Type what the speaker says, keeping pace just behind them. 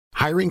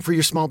Hiring for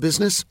your small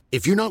business?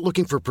 If you're not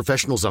looking for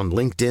professionals on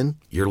LinkedIn,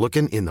 you're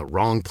looking in the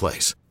wrong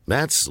place.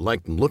 That's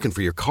like looking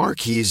for your car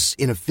keys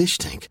in a fish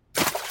tank.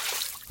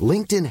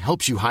 LinkedIn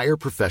helps you hire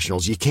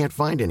professionals you can't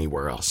find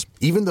anywhere else,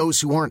 even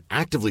those who aren't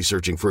actively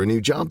searching for a new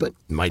job but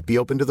might be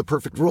open to the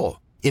perfect role.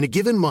 In a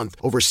given month,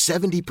 over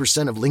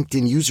 70% of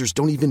LinkedIn users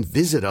don't even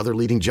visit other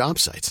leading job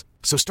sites.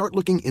 So start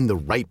looking in the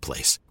right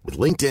place. With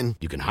LinkedIn,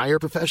 you can hire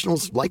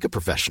professionals like a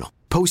professional.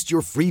 Post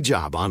your free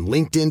job on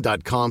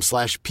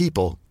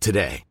linkedin.com/people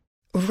today.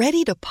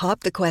 Ready to pop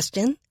the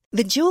question?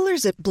 The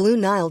jewelers at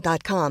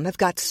BlueNile.com have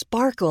got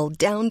sparkle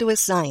down to a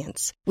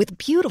science with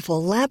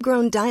beautiful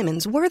lab-grown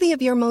diamonds worthy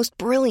of your most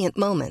brilliant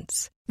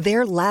moments.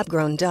 Their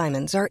lab-grown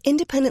diamonds are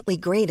independently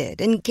graded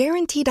and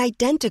guaranteed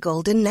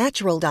identical to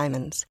natural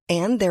diamonds,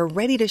 and they're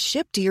ready to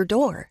ship to your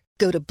door.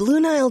 Go to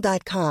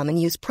BlueNile.com and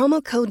use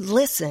promo code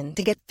LISTEN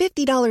to get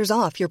 $50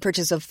 off your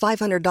purchase of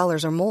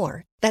 $500 or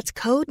more. That's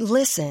code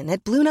LISTEN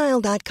at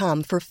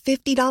BlueNile.com for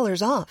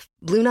 $50 off.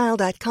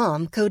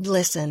 BlueNile.com, code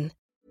LISTEN.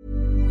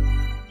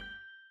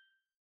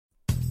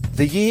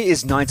 The year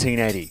is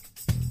 1980.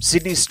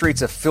 Sydney's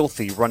streets are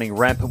filthy, running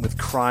rampant with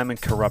crime and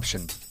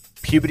corruption.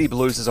 Puberty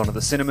Blues is onto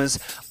the cinemas,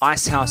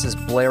 Icehouse is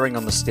blaring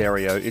on the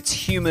stereo, it's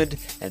humid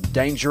and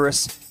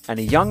dangerous, and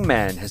a young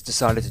man has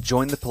decided to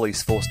join the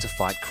police force to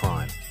fight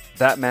crime.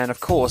 That man,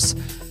 of course,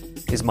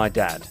 is my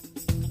dad.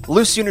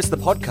 Loose Units, the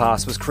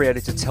podcast, was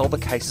created to tell the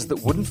cases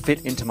that wouldn't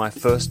fit into my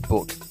first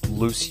book,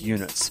 Loose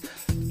Units.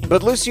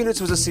 But Loose Units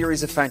was a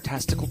series of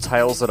fantastical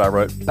tales that I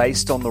wrote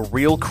based on the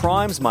real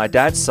crimes my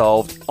dad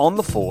solved on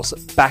the force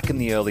back in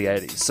the early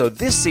 80s. So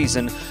this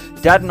season,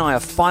 Dad and I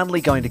are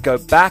finally going to go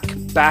back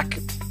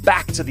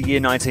to the year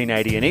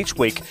 1980, and each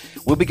week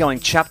we'll be going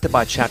chapter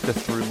by chapter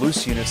through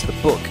Loose Units, the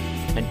book,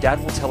 and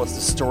Dad will tell us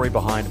the story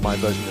behind my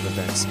version of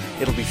events.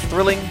 It'll be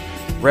thrilling,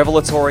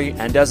 revelatory,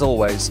 and as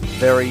always,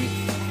 very,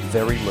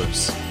 very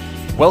loose.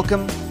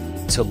 Welcome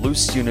to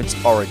Loose Units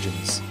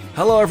Origins.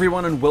 Hello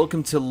everyone and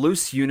welcome to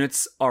Loose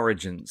Units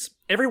Origins.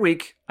 Every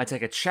week I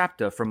take a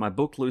chapter from my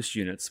book Loose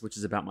Units, which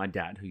is about my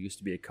dad who used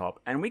to be a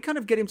cop, and we kind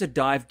of get him to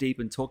dive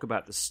deep and talk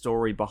about the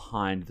story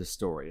behind the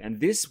story. And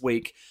this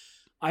week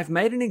I've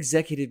made an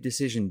executive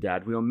decision,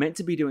 Dad. We were meant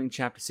to be doing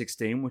chapter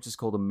 16, which is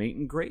called a meet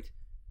and greet,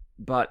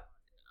 but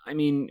I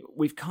mean,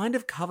 we've kind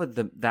of covered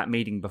that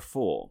meeting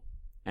before,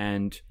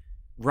 and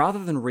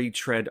rather than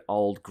retread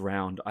old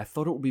ground, I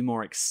thought it would be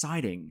more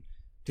exciting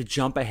to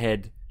jump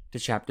ahead to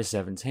chapter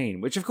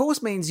 17, which of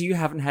course means you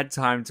haven't had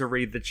time to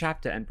read the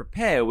chapter and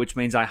prepare, which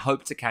means I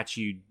hope to catch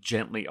you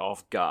gently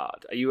off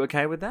guard. Are you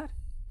okay with that?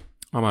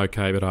 I'm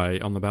okay, but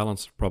on the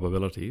balance of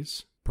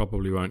probabilities,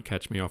 probably won't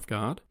catch me off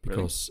guard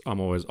because I'm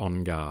always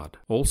on guard.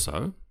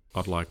 Also,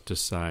 I'd like to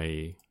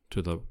say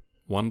to the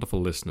wonderful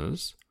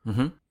listeners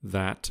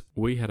that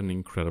we had an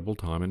incredible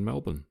time in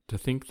Melbourne. To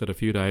think that a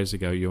few days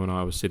ago you and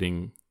I were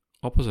sitting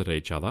opposite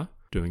each other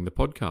doing the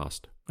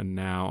podcast, and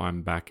now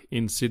I'm back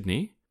in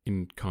Sydney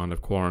in kind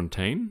of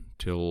quarantine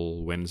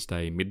till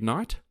Wednesday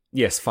midnight.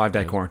 Yes,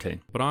 5-day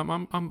quarantine. But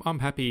I'm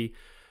happy.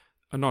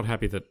 I'm not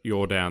happy that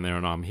you're down there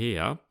and I'm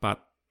here,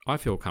 but I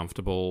feel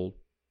comfortable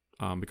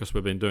because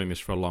we've been doing this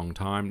for a long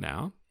time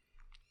now.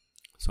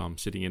 So I'm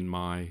sitting in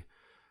my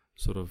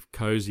sort of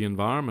cozy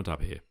environment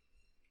up here,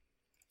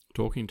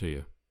 talking to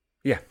you.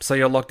 Yeah, so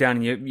you're locked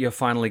down and you're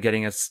finally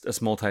getting a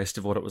small taste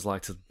of what it was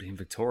like to be in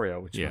Victoria,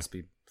 which must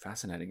be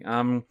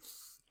fascinating.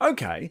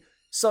 Okay,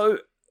 so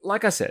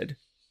like I said,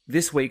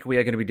 this week we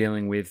are going to be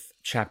dealing with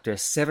chapter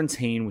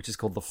 17, which is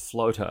called The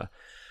Floater.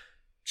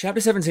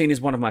 Chapter 17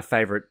 is one of my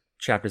favorite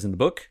chapters in the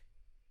book.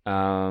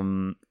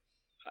 I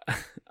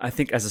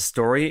think as a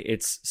story,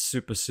 it's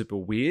super, super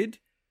weird.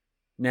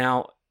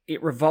 Now,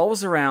 it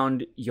revolves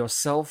around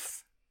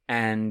yourself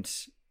and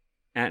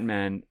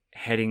Ant-Man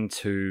heading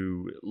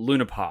to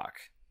Luna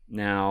Park.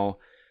 Now,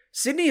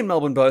 Sydney and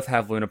Melbourne both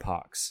have Luna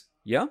Parks,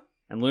 yeah?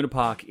 And Luna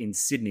Park in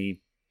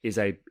Sydney is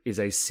a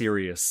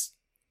serious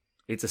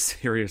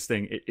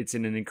thing. It's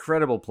in an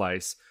incredible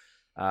place,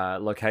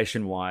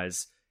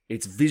 location-wise.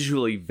 It's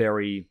visually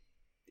very,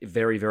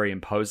 very, very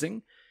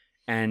imposing.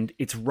 And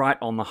it's right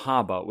on the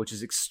harbour, which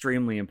is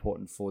extremely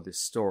important for this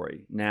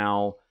story.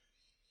 Now,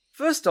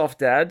 first off,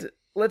 Dad,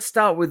 let's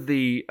start with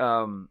the,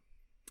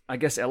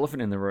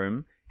 elephant in the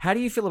room. How do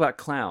you feel about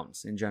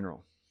clowns in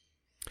general?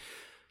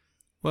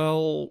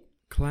 Well,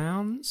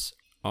 clowns,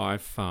 I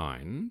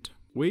find...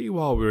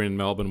 While we were in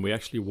Melbourne, we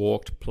actually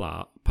walked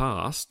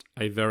past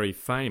a very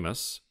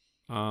famous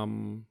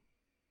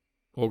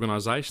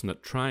organisation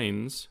that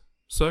trains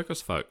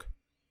circus folk.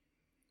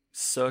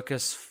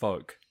 Circus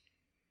folk.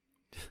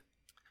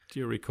 Do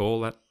you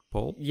recall that,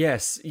 Paul?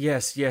 Yes.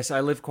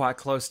 I live quite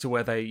close to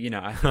where they,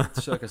 I think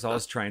Circus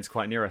Oz trains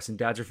quite near us, and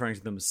Dad's referring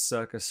to them as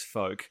circus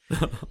folk.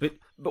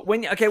 But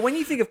when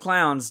you think of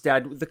clowns,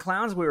 Dad, the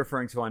clowns we're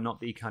referring to are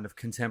not the kind of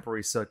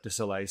contemporary Cirque du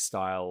Soleil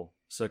style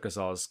Circus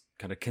Oz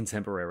kind of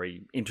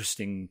contemporary,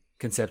 interesting,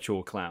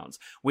 conceptual clowns.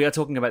 We are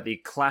talking about the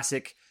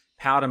classic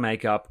powder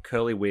makeup,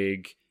 curly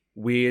wig,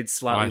 weird,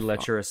 slightly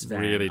lecherous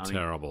van. Really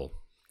terrible.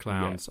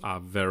 Clowns are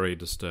very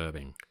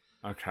disturbing.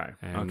 Okay.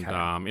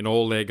 And in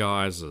all their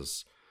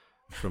guises,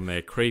 from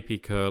their creepy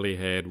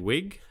curly-haired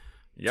wig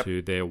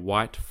to their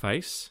white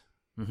face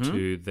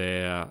to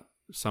their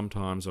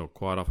sometimes or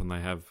quite often they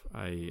have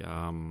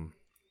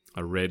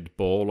a red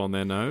ball on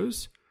their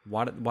nose.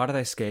 Why do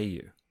they scare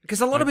you?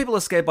 Because a lot of people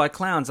are scared by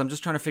clowns. I'm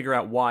just trying to figure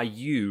out why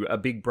you, a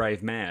big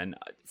brave man,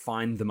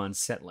 find them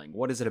unsettling.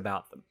 What is it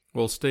about them?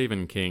 Well,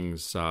 Stephen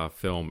King's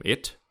film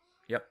It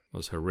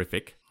was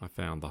horrific. I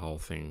found the whole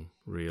thing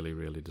really,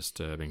 really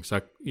disturbing.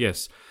 So,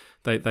 yes,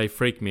 they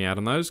freak me out.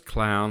 And those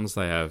clowns,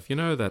 they have,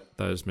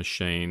 those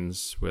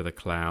machines where the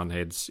clown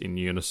heads in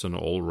unison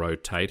all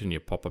rotate and you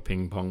pop a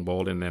ping pong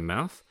ball in their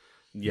mouth.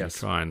 Yes. You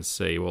try and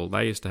see. Well,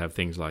 they used to have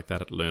things like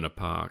that at Luna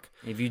Park.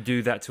 If you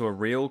do that to a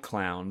real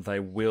clown, they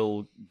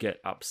will get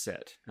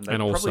upset. And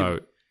also,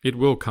 it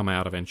will come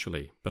out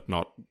eventually, but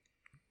not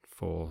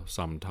for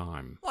some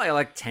time.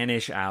 Like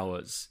 10-ish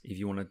hours, if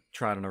you want to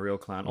try it on a real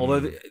clown.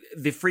 Although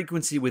the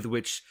frequency with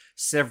which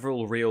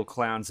several real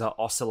clowns are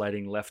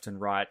oscillating left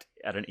and right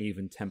at an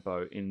even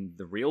tempo in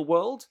the real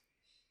world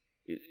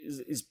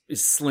is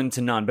slim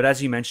to none. But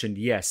as you mentioned,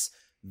 yes,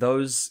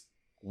 those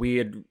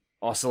weird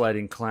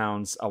oscillating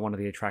clowns are one of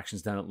the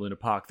attractions down at Luna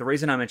Park. The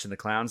reason I mentioned the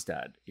clowns,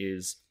 Dad,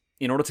 is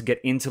in order to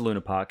get into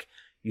Luna Park,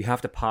 you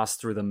have to pass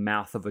through the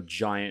mouth of a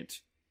giant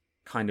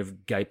kind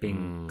of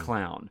gaping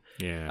clown.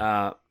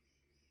 Yeah.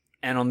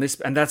 And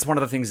that's one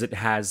of the things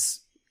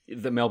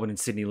that Melbourne and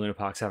Sydney Luna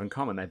Parks have in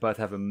common. They both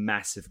have a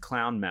massive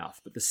clown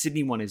mouth, but the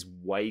Sydney one is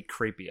way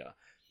creepier.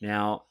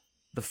 Now,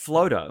 the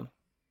Floater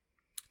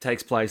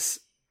takes place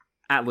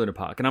at Luna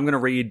Park, and I'm going to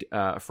read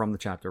from the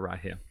chapter right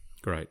here.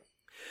 Great.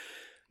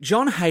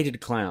 John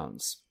hated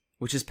clowns,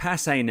 which is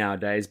passé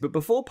nowadays, but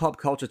before pop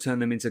culture turned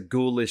them into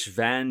ghoulish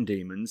van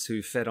demons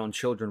who fed on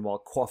children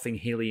while quaffing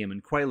helium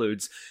and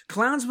quaaludes,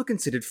 clowns were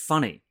considered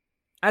funny.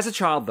 As a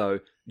child, though,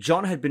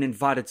 John had been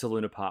invited to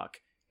Luna Park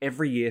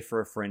every year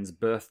for a friend's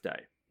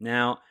birthday.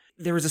 Now,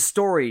 there is a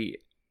story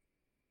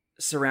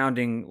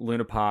surrounding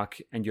Luna Park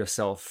and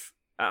yourself.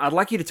 I'd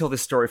like you to tell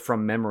this story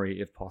from memory,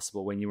 if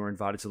possible, when you were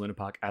invited to Luna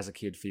Park as a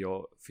kid for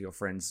your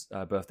friend's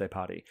birthday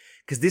party.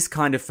 Because this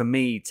kind of, for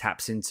me,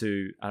 taps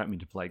into, I don't mean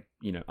to play,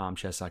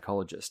 armchair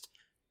psychologist,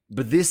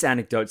 but this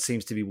anecdote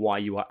seems to be why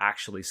you are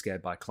actually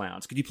scared by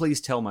clowns. Could you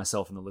please tell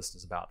myself and the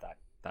listeners about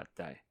that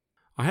day?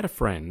 I had a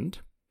friend.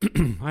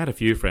 I had a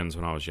few friends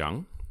when I was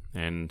young,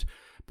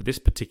 but this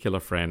particular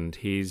friend,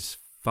 his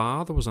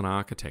father was an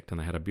architect, and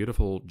they had a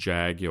beautiful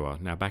Jaguar.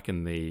 Now, back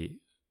in the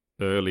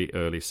early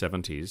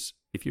 70s,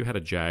 if you had a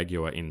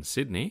Jaguar in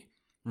Sydney,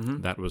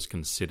 that was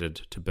considered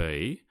to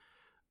be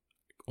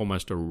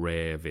almost a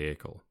rare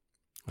vehicle.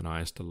 And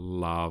I used to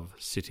love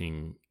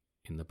sitting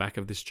in the back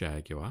of this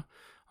Jaguar.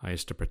 I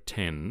used to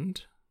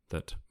pretend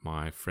that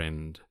my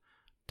friend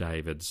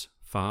David's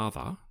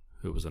father,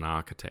 who was an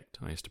architect,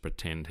 I used to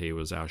pretend he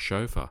was our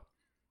chauffeur.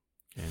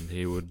 And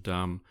he would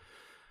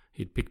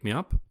he'd pick me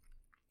up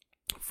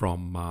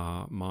from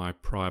my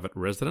private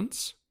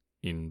residence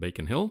in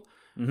Beacon Hill,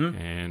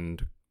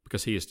 and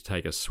because he used to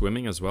take us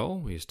swimming as well,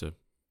 we used to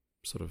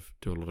sort of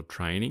do a lot of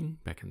training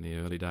back in the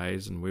early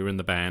days, and we were in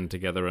the band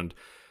together, and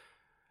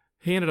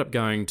he ended up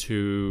going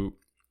to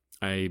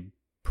a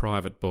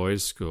private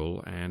boys'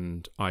 school,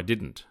 and I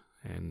didn't,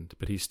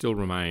 but he still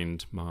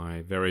remained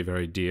my very,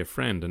 very dear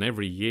friend, and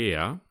every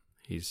year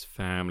his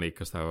family,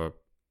 because they were,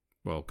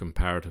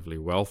 comparatively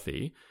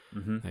wealthy,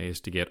 they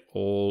used to get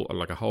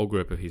a whole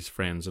group of his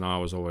friends, and I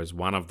was always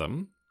one of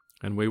them,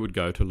 and we would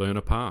go to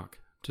Luna Park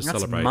to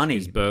celebrate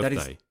his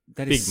birthday.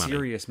 That is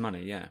serious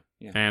money, yeah.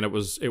 And it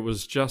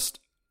was just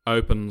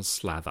open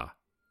slather.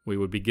 We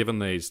would be given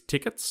these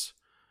tickets,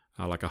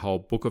 like a whole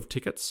book of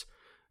tickets,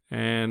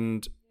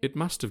 and it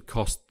must have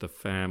cost the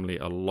family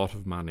a lot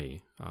of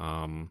money.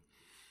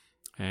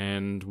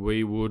 And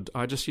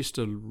I just used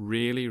to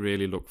really,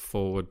 really look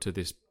forward to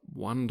this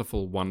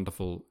wonderful,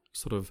 wonderful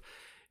sort of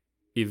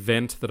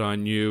event that I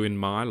knew in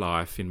my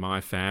life, in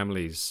my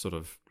family's sort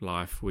of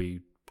life, we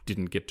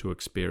didn't get to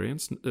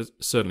experience,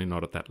 certainly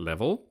not at that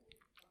level.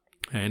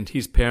 And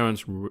his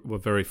parents were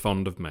very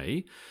fond of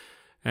me.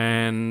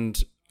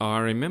 And I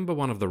remember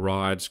one of the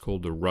rides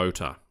called the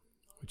Rota,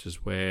 which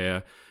is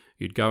where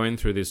you'd go in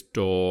through this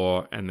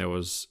door and there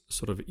was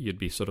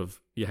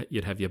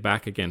you'd have your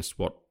back against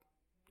what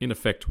in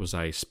effect was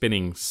a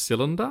spinning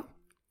cylinder.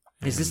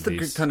 Is this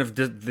the kind of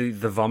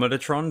the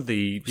Vomitatron,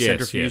 the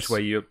centrifuge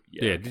where you...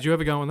 Yeah, did you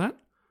ever go on that?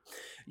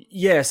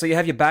 Yeah, so you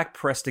have your back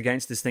pressed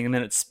against this thing and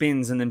then it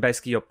spins and then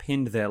basically you're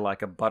pinned there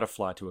like a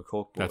butterfly to a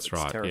corkboard. That's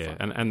right, terrifying.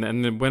 Yeah. And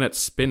then when it's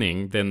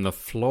spinning, then the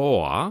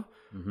floor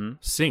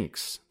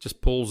sinks,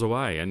 just pulls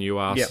away and you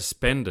are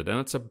suspended. And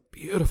it's a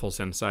beautiful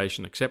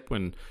sensation, except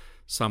when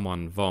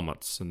someone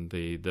vomits and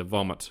the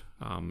vomit,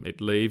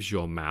 it leaves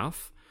your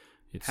mouth.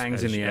 It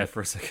hangs in the air for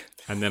a second.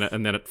 And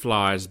then it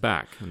flies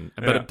back.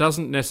 But it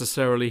doesn't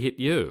necessarily hit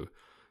you.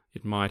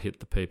 It might hit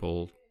the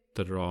people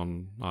that are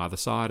on either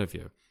side of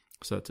you.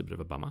 So that's a bit of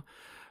a bummer.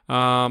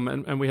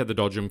 And we had the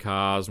Dodgem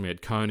cars, and we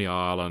had Coney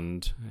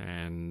Island,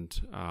 and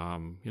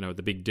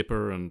the Big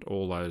Dipper, and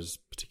all those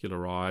particular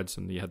rides.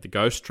 And you had the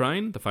Ghost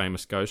Train, the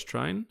famous Ghost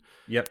Train.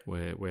 Yep.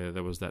 Where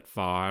there was that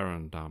fire,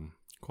 and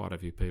quite a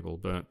few people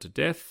burnt to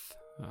death,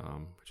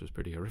 which was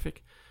pretty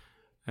horrific.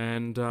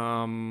 And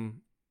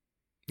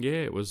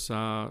it was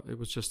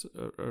just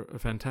a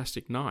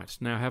fantastic night.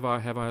 Now, have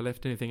I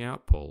left anything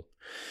out, Paul?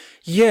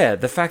 Yeah,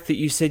 the fact that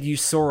you said you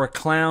saw a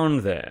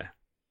clown there.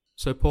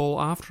 So, Paul,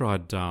 after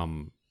I'd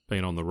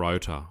been on the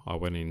rota, I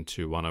went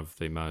into one of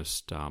the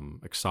most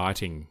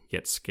exciting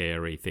yet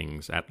scary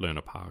things at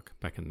Luna Park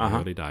back in the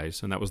early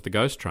days, and that was the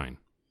ghost train.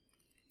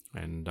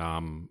 And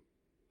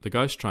the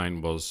ghost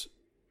train was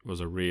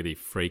a really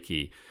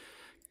freaky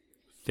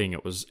thing.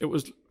 It was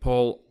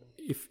Paul.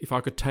 If I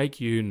could take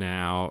you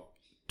now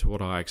to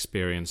what I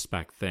experienced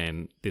back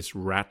then, this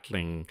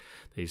rattling,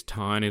 these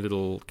tiny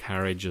little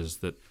carriages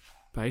that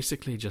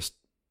basically just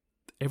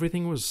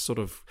everything was sort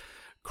of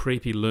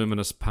creepy,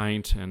 luminous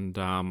paint. And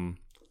I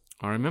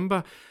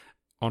remember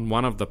on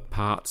one of the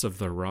parts of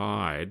the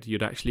ride,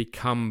 you'd actually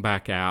come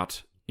back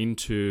out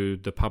into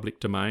the public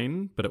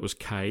domain, but it was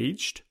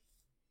caged.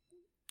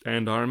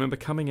 And I remember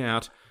coming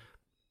out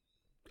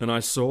and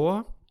I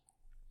thought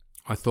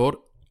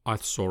I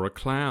saw a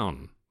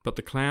clown. But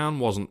the clown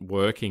wasn't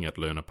working at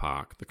Luna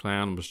Park. The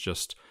clown was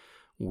just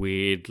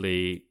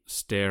weirdly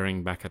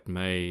staring back at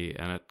me,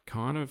 and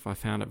I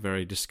found it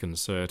very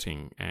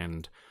disconcerting.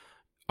 And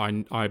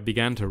I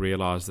began to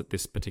realise that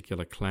this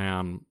particular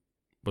clown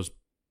was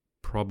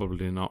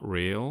probably not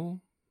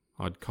real.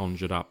 I'd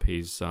conjured up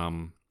his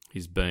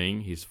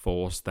being, his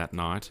force that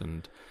night,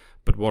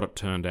 but what it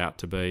turned out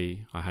to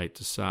be, I hate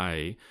to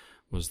say,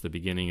 was the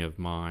beginning of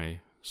my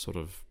sort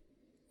of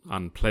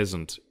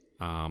unpleasant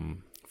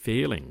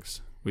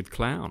feelings with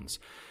clowns.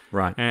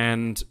 Right.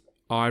 And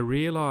I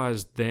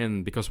realised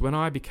then, because when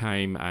I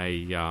became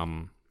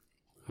a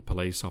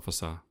police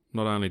officer,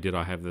 not only did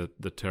I have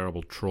the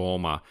terrible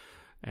trauma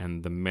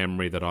and the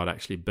memory that I'd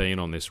actually been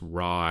on this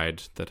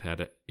ride that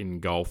had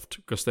engulfed,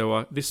 because there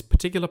were this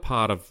particular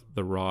part of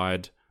the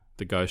ride,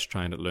 the ghost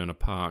train at Luna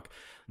Park,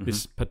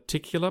 this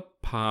particular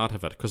part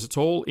of it, because it's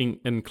all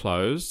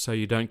enclosed, so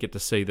you don't get to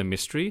see the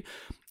mystery,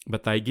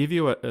 but they give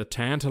you a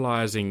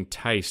tantalising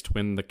taste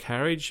when the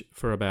carriage,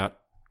 for about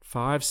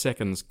 5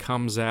 seconds,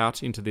 comes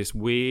out into this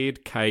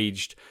weird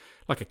caged,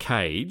 like a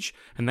cage,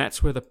 and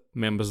that's where the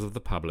members of the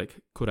public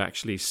could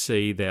actually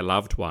see their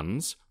loved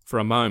ones for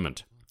a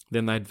moment.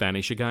 Then they'd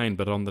vanish again.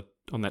 But on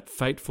that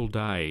fateful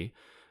day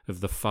of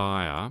the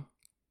fire,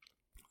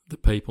 the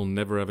people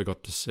never ever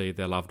got to see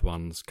their loved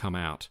ones come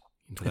out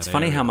into that It's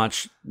funny area. how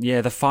much,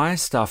 the fire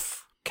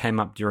stuff came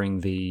up during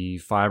the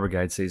fire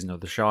brigade season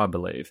of the show, I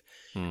believe.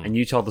 And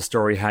you told the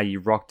story how you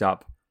rocked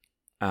up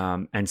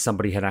and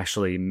somebody had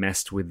actually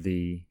messed with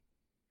the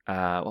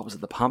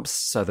the pumps,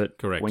 so that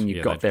Correct. when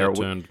you got there,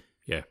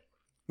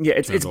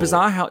 it's all.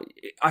 bizarre how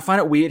I find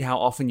it weird how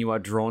often you are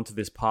drawn to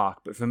this park.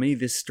 But for me,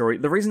 this story,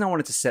 the reason I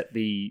wanted to set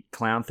the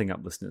clown thing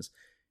up, listeners,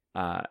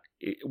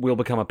 it will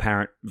become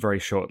apparent very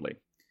shortly.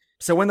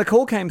 So when the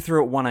call came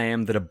through at 1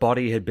 a.m. that a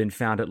body had been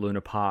found at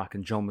Luna Park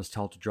and John was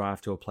told to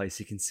drive to a place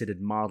he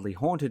considered mildly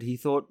haunted, he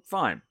thought,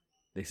 fine,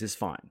 this is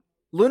fine.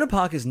 Luna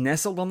Park is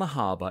nestled on the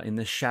harbour in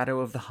the shadow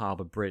of the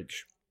harbour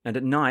bridge, and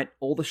at night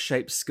all the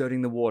shapes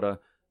skirting the water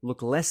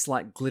look less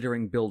like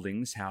glittering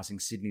buildings housing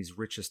Sydney's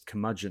richest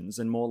curmudgeons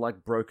and more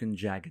like broken,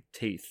 jagged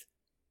teeth.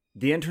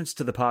 The entrance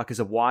to the park is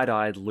a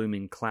wide-eyed,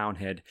 looming clown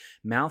head,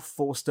 mouth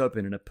forced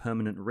open in a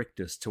permanent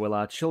rictus to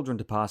allow children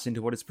to pass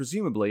into what is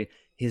presumably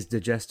his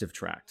digestive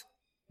tract.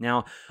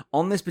 Now,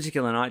 on this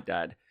particular night,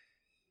 Dad,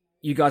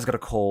 you guys got a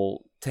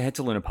call to head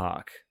to Luna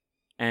Park.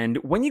 And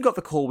when you got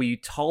the call, were you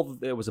told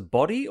that there was a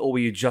body, or were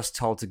you just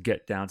told to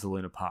get down to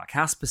Luna Park?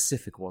 How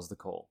specific was the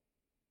call?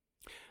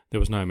 There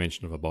was no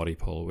mention of a body,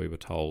 Paul. We were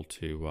told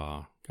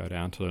to go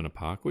down to Luna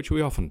Park, which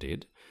we often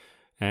did.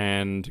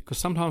 And because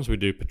sometimes we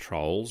do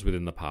patrols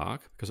within the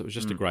park, because it was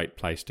just a great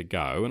place to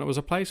go. And it was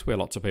a place where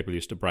lots of people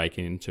used to break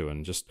into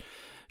and just,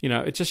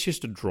 it just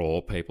used to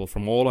draw people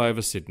from all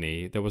over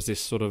Sydney. There was this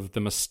sort of the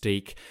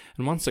mystique.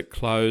 And once it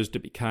closed,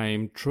 it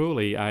became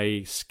truly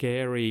a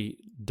scary,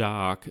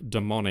 dark,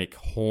 demonic,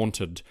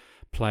 haunted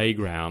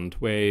playground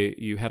where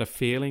you had a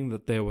feeling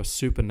that there were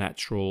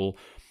supernatural,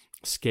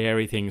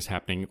 scary things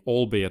happening,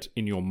 albeit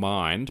in your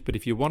mind. But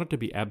if you wanted to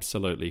be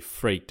absolutely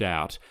freaked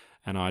out,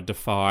 and I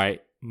defy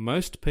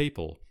most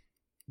people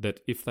that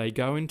if they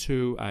go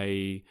into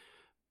a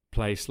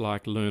place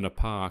like Luna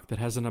Park that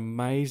has an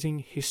amazing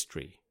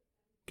history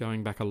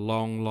going back a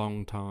long,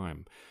 long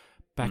time,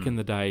 back in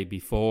the day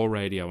before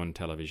radio and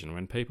television,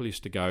 when people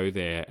used to go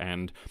there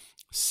and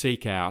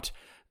seek out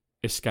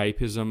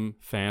escapism,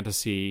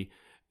 fantasy,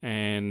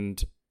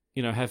 and,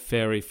 have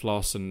fairy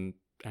floss and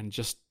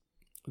just,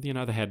 they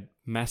had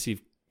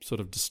massive sort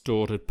of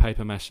distorted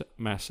paper mache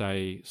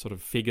sort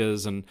of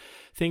figures and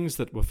things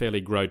that were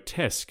fairly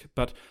grotesque.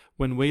 But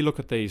when we look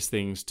at these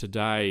things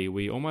today,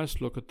 we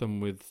almost look at them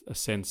with a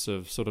sense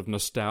of sort of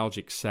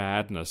nostalgic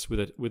sadness, with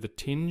a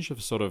tinge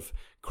of sort of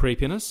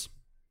creepiness.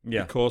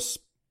 Yeah. Because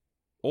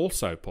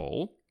also,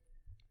 Paul,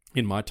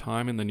 in my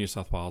time in the New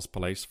South Wales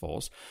Police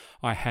Force,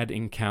 I had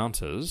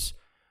encounters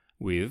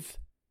with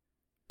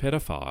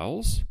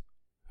pedophiles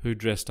who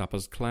dressed up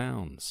as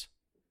clowns.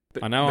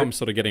 I know I'm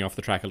sort of getting off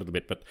the track a little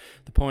bit, but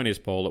the point is,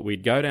 Paul, that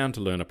we'd go down to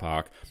Luna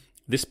Park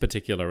this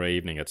particular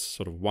evening. It's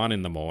sort of 1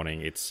 a.m.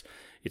 It's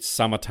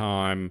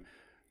summertime.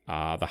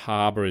 The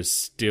harbour is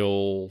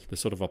still. There's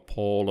sort of a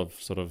pall of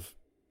sort of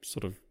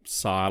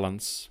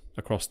silence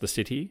across the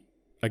city.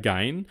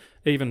 Again,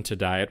 even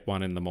today at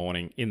 1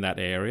 a.m. in that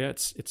area,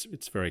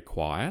 it's very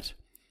quiet,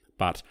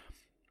 but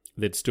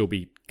there'd still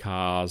be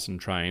cars and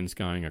trains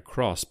going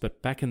across.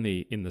 But back in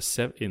the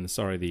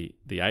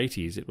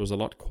 80s, it was a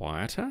lot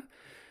quieter.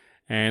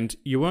 And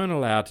you weren't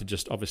allowed to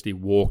just obviously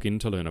walk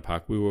into Luna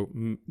Park.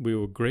 We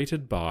were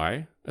greeted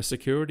by a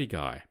security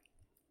guy.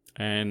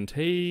 And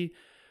he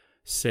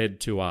said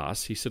to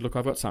us, he said, "Look,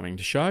 I've got something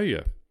to show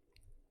you."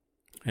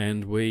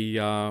 And we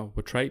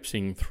were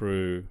traipsing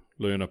through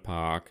Luna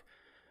Park,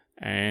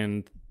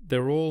 and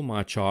they're all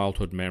my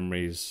childhood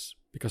memories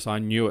because I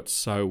knew it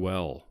so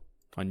well.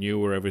 I knew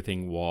where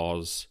everything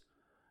was.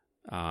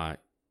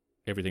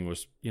 Everything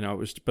was,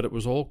 but it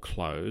was all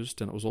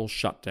closed and it was all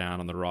shut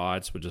down and the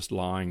rides were just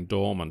lying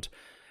dormant.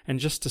 And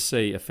just to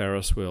see a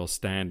Ferris wheel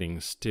standing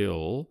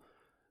still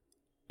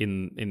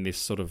in this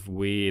sort of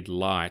weird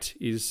light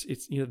it's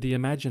the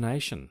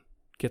imagination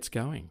gets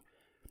going.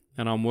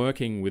 And I'm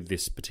working with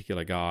this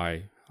particular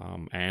guy,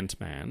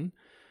 Ant-Man,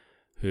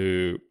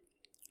 who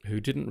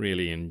didn't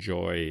really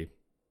enjoy,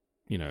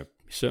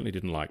 certainly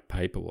didn't like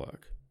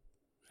paperwork.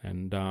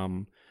 And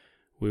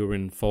we were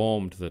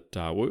informed that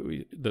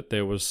that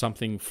there was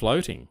something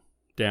floating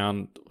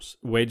down,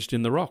 wedged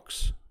in the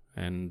rocks.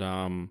 And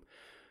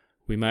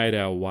we made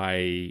our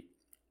way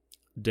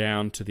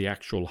down to the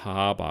actual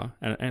harbour,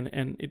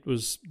 and there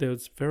was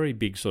very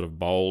big sort of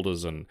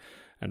boulders and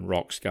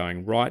rocks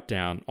going right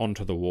down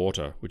onto the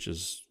water, which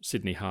is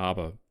Sydney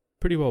Harbour,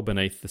 pretty well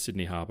beneath the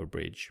Sydney Harbour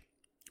Bridge.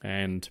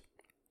 And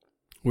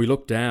we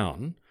look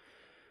down,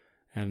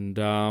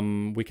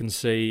 and we can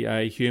see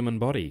a human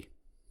body,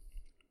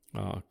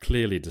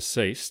 clearly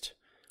deceased.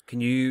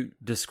 Can you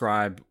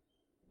describe?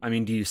 I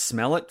mean, do you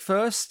smell it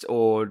first,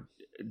 or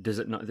does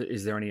it not?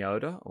 Is there any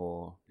odour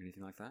or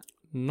anything like that?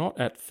 Not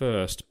at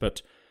first,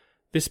 but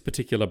this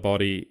particular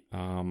body,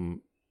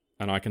 and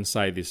I can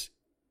say this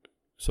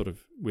sort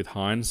of with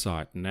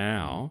hindsight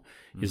now,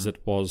 is it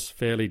was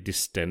fairly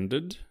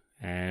distended,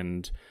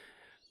 and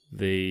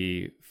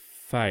the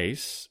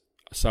face.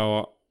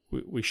 So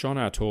we shone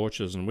our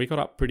torches and we got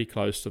up pretty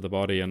close to the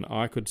body, and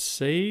I could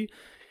see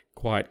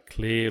quite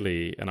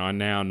clearly, and I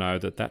now know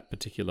that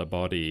particular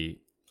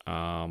body,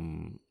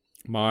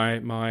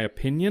 my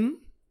opinion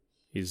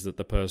is that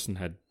the person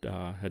had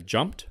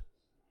jumped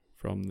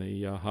from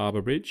the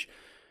Harbour Bridge,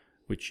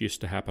 which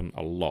used to happen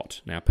a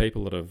lot. Now,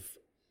 people that have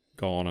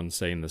gone and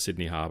seen the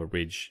Sydney Harbour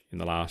Bridge in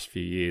the last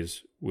few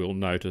years will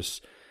notice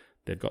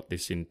they've got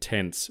this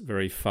intense,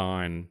 very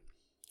fine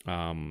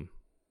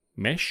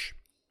mesh,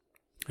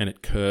 and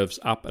it curves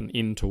up and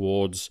in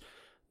towards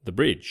the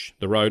bridge,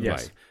 the roadway.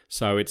 Yes.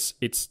 So it's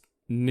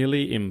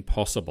nearly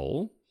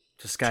impossible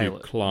to scale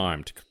it.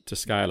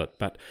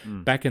 But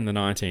back in the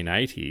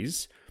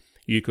 1980s,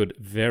 you could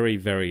very,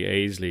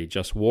 very easily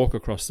just walk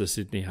across the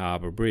Sydney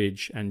Harbour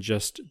Bridge and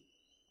just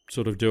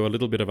sort of do a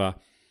little bit of a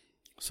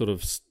sort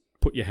of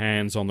put your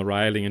hands on the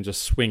railing and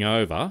just swing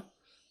over,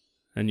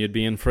 and you'd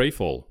be in free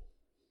fall.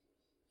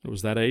 It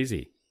was that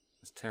easy.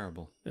 It's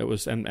terrible. It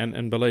was,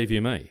 and believe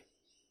you me,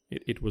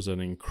 it was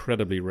an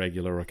incredibly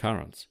regular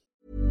occurrence.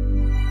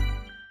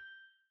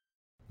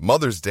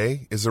 Mother's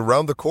Day is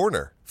around the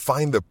corner.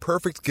 Find the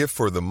perfect gift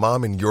for the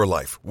mom in your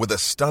life with a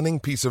stunning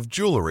piece of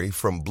jewelry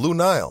from Blue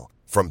Nile.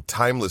 From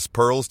timeless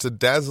pearls to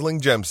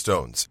dazzling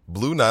gemstones,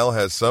 Blue Nile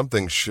has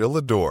something she'll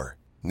adore.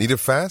 Need it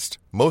fast?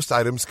 Most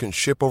items can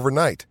ship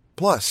overnight.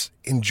 Plus,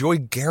 enjoy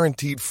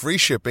guaranteed free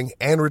shipping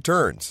and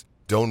returns.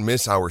 Don't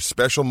miss our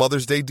special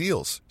Mother's Day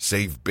deals.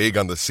 Save big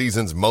on the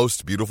season's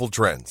most beautiful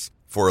trends.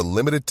 For a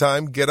limited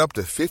time, get up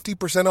to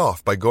 50%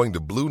 off by going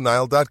to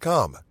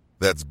BlueNile.com.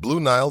 That's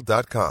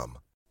BlueNile.com.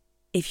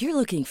 If you're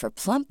looking for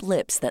plump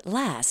lips that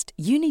last,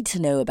 you need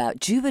to know about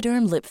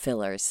Juvederm lip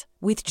fillers.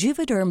 With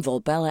Juvederm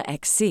Volbella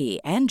XC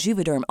and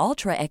Juvederm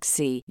Ultra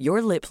XC,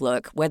 your lip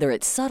look, whether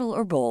it's subtle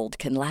or bold,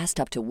 can last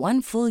up to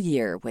 1 full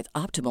year with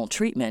optimal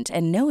treatment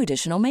and no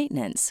additional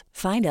maintenance.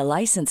 Find a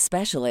licensed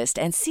specialist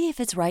and see if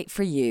it's right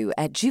for you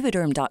at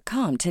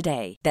Juvederm.com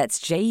today.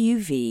 That's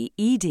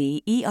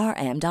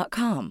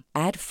JUVEDERM.com.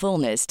 Add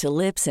fullness to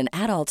lips in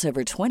adults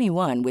over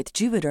 21 with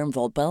Juvederm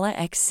Volbella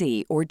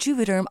XC or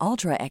Juvederm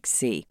Ultra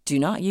XC. Do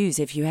not use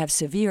if you have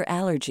severe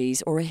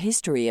allergies or a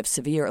history of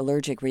severe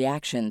allergic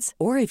reactions,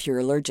 or if you're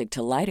allergic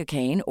to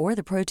lidocaine or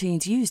the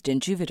proteins used in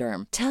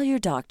Juvederm. Tell your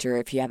doctor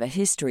if you have a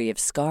history of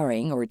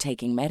scarring or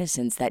taking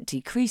medicines that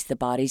decrease the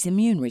body's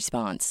immune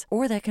response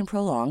or that can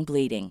prolong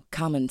bleeding.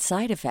 Common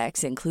side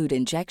effects include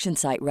injection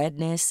site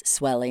redness,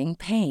 swelling,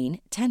 pain,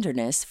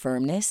 tenderness,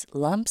 firmness,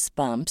 lumps,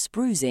 bumps,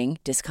 bruising,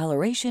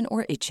 discoloration,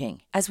 or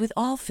itching. As with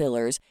all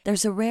fillers,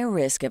 there's a rare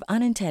risk of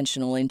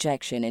unintentional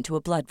injection into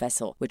a blood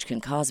vessel, which can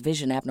cause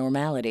vision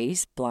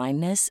abnormalities,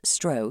 blindness,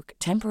 stroke,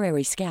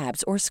 temporary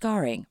scabs, or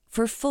scarring.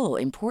 For full,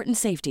 important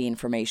safety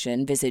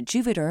information, visit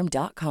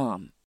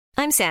Juvederm.com.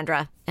 I'm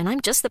Sandra, and I'm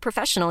just the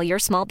professional your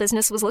small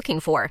business was looking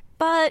for.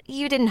 But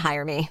you didn't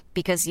hire me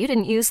because you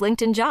didn't use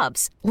LinkedIn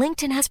Jobs.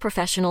 LinkedIn has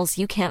professionals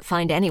you can't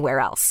find anywhere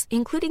else,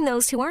 including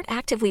those who aren't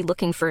actively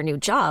looking for a new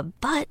job,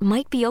 but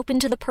might be open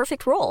to the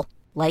perfect role,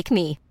 like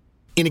me.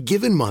 In a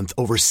given month,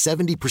 over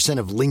 70%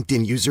 of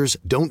LinkedIn users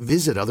don't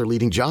visit other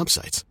leading job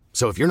sites.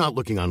 So if you're not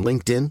looking on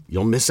LinkedIn,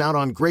 you'll miss out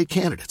on great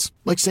candidates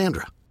like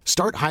Sandra.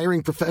 Start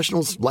hiring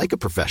professionals like a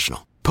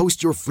professional.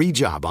 Post your free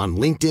job on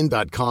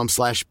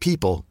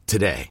linkedin.com/people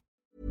today.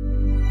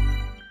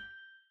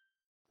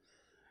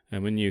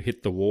 And when you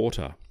hit the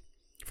water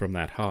from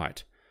that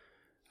height,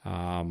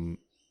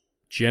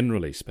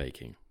 generally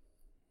speaking,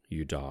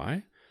 you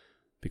die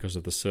because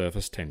of the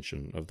surface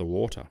tension of the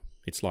water.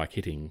 It's like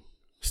hitting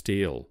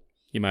steel.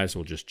 You may as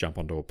well just jump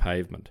onto a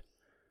pavement.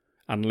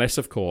 Unless,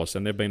 of course,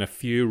 and there have been a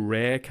few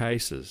rare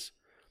cases.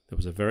 There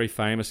was a very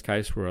famous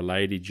case where a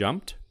lady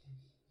jumped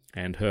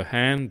and her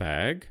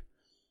handbag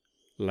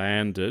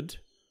landed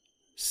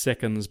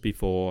seconds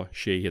before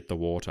she hit the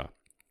water.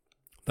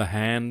 The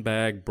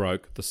handbag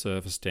broke the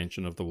surface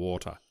tension of the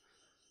water,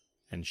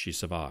 and she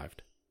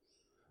survived.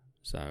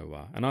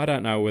 So, and I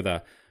don't know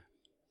whether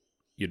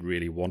you'd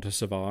really want to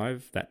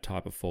survive that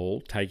type of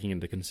fall, taking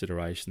into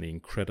consideration the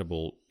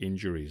incredible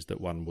injuries that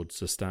one would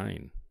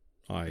sustain,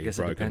 i.e.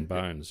 broken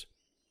bones,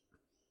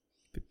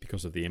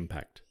 because of the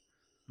impact.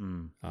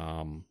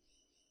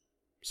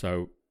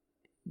 So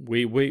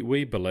we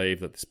believe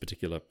that this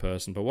particular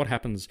person, but what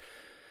happens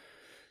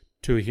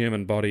to a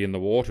human body in the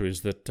water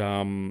is that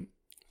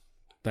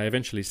they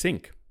eventually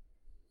sink.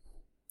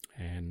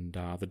 And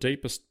the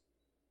deepest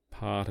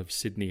part of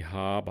Sydney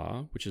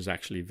Harbour, which is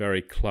actually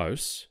very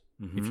close,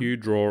 if you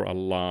draw a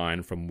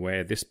line from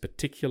where this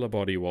particular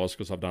body was,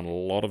 because I've done a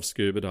lot of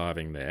scuba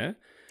diving there,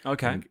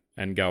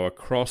 and go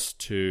across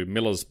to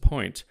Millers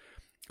Point,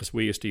 because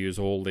we used to use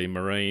all the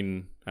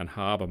marine and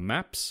harbour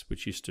maps,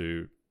 which used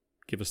to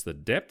give us the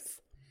depth.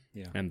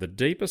 Yeah. And the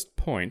deepest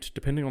point,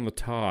 depending on the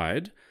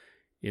tide,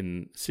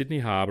 in Sydney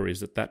Harbour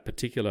is at that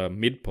particular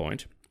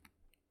midpoint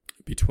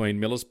between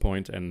Millers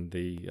Point and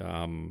the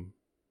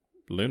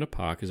Luna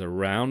Park is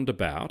around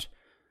about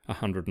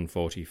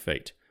 140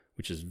 feet,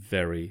 which is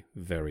very,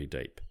 very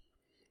deep.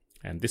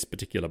 And this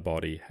particular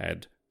body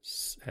had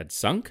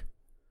sunk.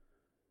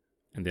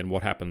 And then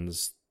what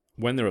happens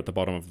when they're at the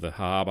bottom of the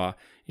harbour,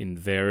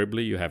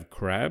 invariably you have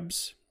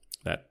crabs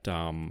that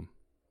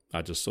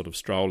are just sort of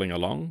strolling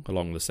along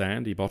the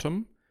sandy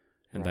bottom,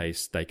 and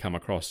they come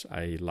across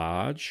a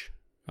large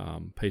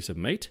piece of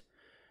meat.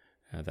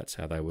 That's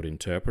how they would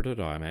interpret it,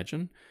 I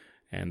imagine.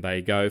 And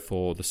they go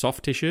for the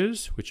soft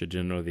tissues, which are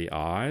generally the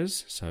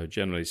eyes. So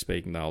generally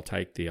speaking, they'll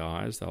take the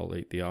eyes, they'll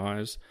eat the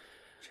eyes.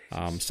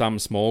 Some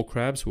small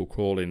crabs will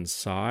crawl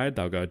inside.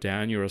 They'll go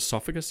down your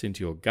esophagus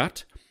into your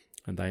gut,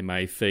 and they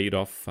may feed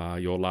off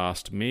your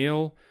last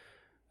meal.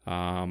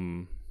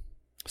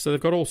 So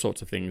they've got all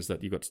sorts of things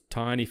that you've got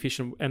tiny fish.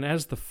 And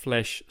as the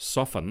flesh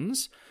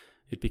softens,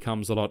 it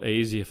becomes a lot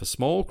easier for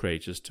small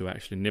creatures to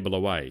actually nibble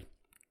away.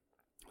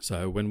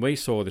 So when we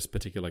saw this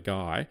particular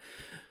guy,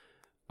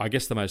 I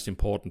guess the most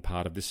important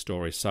part of this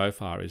story so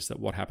far is that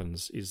what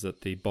happens is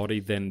that the body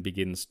then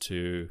begins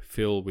to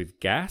fill with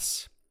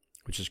gas,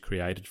 which is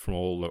created from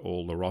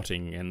all the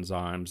rotting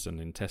enzymes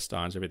and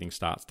intestines. Everything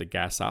starts to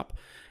gas up,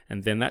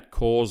 and then that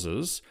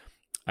causes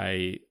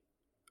a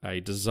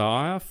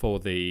desire for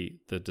the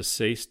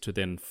deceased to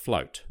then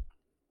float.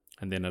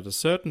 And then at a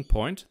certain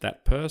point,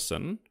 that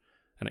person,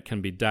 and it can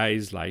be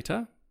days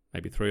later,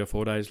 maybe 3 or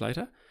 4 days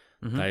later,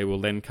 they will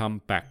then come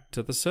back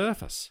to the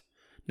surface.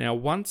 Now,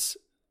 once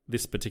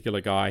this particular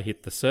guy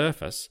hit the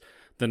surface,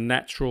 the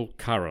natural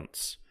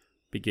currents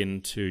begin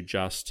to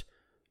just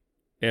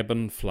ebb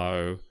and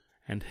flow,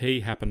 and he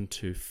happened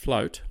to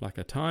float like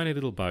a tiny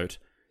little boat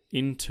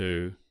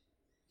into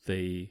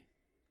the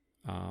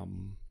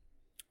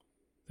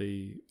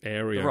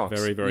area, the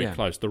very, very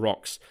close, the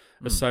rocks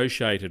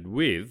associated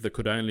with, that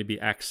could only be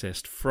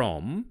accessed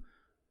from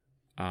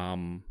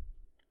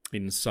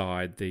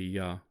inside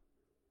the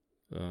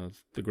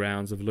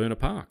grounds of Luna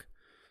Park.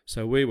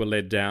 So we were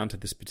led down to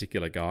this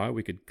particular guy.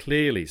 We could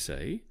clearly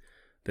see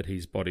that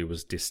his body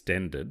was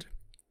distended.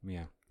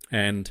 Yeah.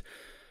 And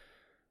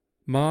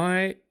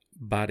my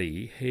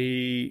buddy,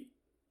 he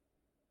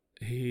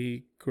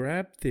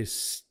grabbed this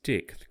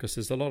stick, because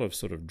there's a lot of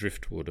sort of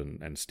driftwood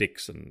and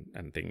sticks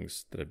and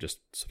things that have just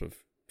sort of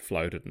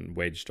floated and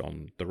wedged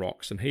on the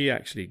rocks. And he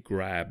actually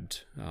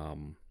grabbed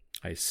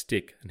a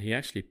stick and he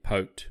actually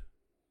poked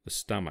the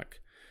stomach.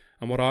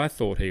 And what I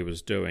thought he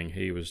was doing,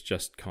 he was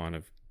just kind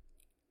of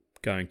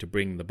going to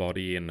bring the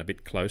body in a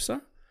bit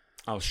closer.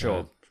 Oh,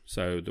 sure.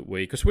 So that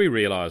because we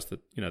realised that,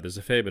 there's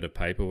a fair bit of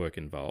paperwork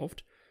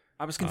involved.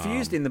 I was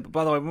confused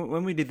by the way,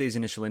 when we did these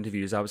initial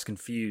interviews, I was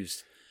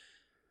confused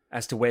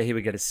as to where he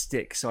would get a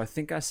stick. So I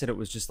think I said it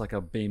was just like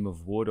a beam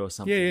of wood or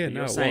something. Yeah,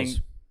 no, it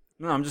was.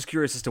 No, I'm just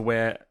curious as to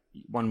where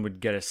one would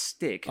get a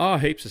stick. Oh,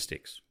 heaps of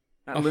sticks.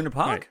 At Luna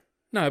Park? Mate.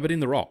 No, but in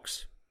the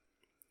rocks.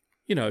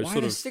 Why sort are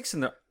there of sticks in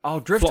the... Oh,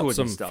 driftwood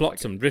and stuff.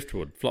 Flotsam,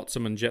 driftwood,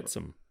 flotsam and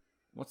jetsam.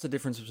 What's the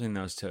difference between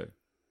those two?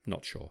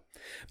 Not sure.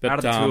 But, out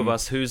of the two of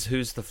us,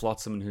 who's the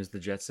flotsam and who's the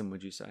jetsam,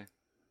 would you say?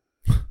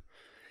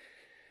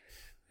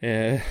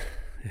 Yeah.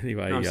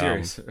 Anyway, No, I'm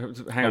serious.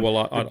 Hang on.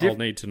 well, I'll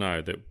need to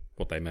know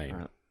what they mean. All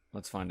right,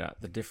 let's find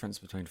out the difference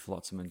between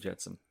flotsam and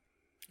jetsam.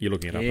 You're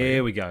looking it up.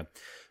 Here we go.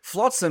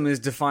 Flotsam is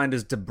defined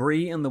as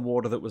debris in the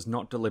water that was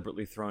not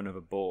deliberately thrown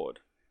overboard,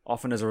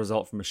 often as a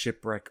result from a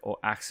shipwreck or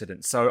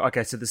accident. So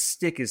the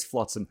stick is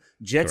flotsam.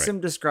 Jetsam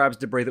Correct. describes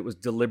debris that was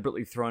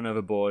deliberately thrown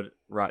overboard.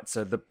 Right,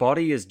 so the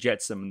body is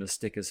jetsam and the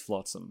stick is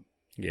flotsam.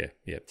 Yeah.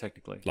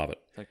 Technically. Love it.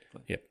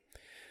 Technically. Yep.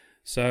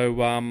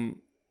 So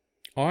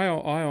I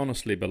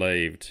honestly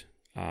believed,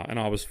 and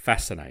I was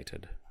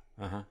fascinated.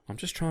 Uh-huh. I'm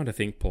just trying to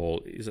think,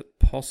 Paul, is it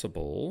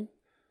possible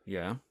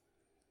Yeah.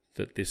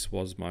 that this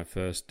was my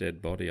first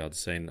dead body I'd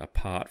seen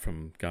apart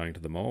from going to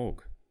the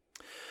morgue?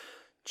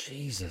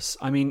 Jesus.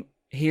 I mean,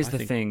 here's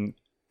the thing.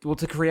 Well,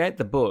 to create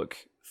the book,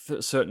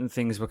 certain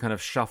things were kind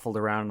of shuffled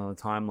around on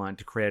the timeline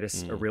to create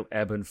a real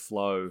ebb and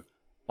flow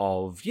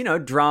of,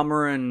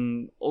 drama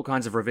and all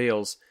kinds of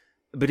reveals.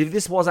 But if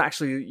this was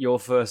actually your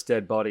first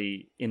dead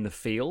body in the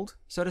field,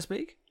 so to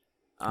speak...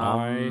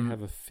 I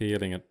have a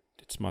feeling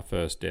it's my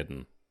first dead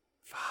one.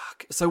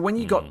 Fuck. So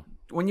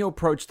when you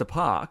approached the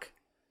park,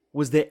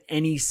 was there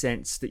any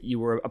sense that you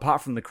were,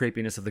 apart from the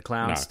creepiness of the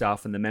clown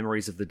stuff and the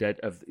memories of the dead,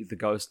 of the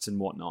ghosts and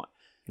whatnot?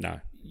 No.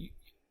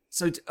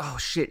 So, oh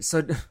shit.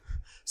 So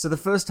the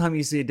first time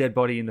you see a dead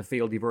body in the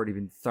field, you've already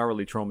been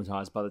thoroughly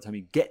traumatized by the time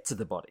you get to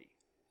the body.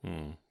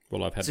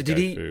 Well, I've had So to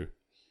did go through...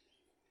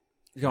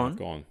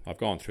 Go on. I've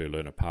gone through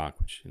Luna Park,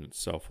 which in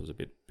itself was a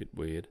bit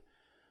weird.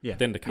 Yeah. But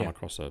then to come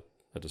across a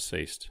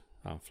deceased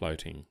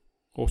floating,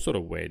 or sort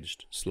of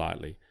wedged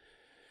slightly.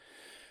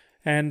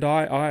 And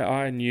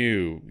I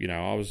knew,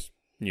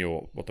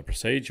 knew what the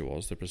procedure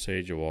was. The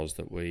procedure was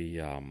that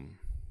we,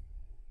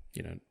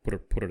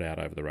 put it out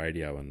over the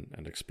radio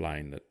and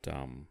explain that,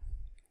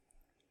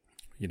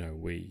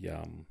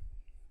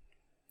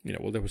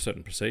 there were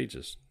certain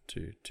procedures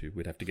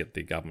we'd have to get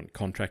the government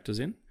contractors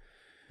in.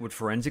 Would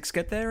forensics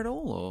get there at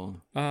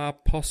all, or?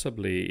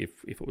 Possibly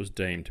if it was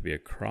deemed to be a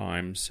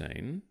crime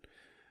scene.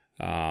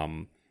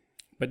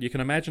 But you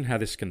can imagine how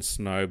this can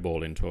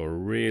snowball into a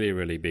really,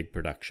 really big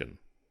production.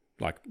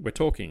 Like, we're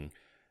talking,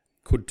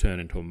 could turn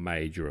into a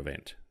major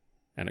event.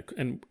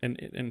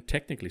 And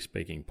technically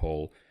speaking,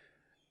 Paul,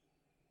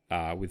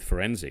 with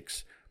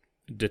forensics,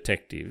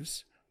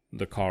 detectives,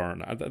 the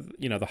coroner,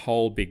 the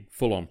whole big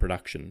full-on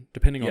production,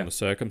 depending on the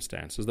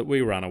circumstances that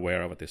we were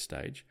unaware of at this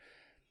stage,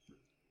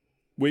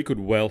 we could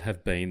well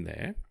have been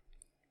there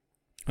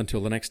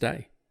until the next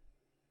day,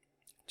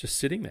 just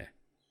sitting there.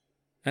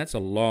 That's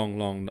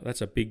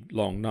a big,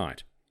 long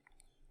night.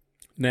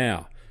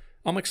 Now,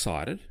 I'm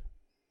excited.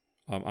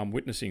 I'm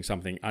witnessing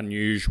something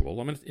unusual.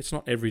 I mean, it's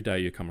not every day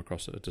you come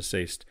across a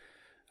deceased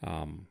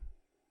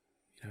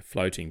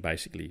floating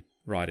basically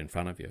right in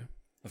front of you.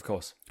 Of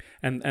course.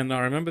 And I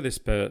remember this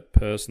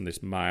person,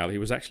 this male, he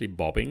was actually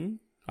bobbing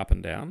up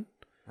and down.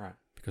 Right.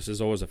 Because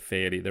there's always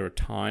there are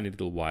tiny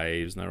little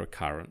waves and there are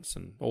currents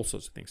and all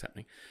sorts of things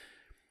happening.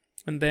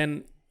 And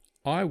then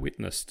I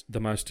witnessed the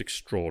most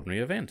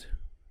extraordinary event.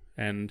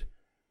 And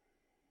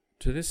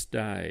to this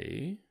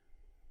day,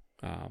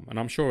 and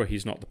I'm sure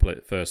he's not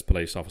the first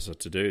police officer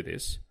to do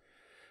this,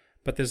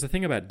 but there's the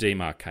thing about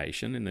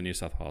demarcation in the New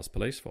South Wales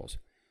Police Force,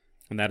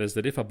 and that is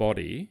that if a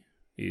body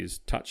is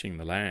touching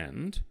the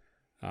land,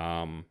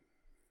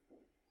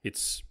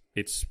 it's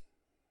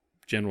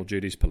General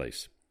Duties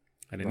Police.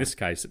 And in this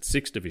case, it's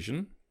 6th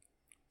Division,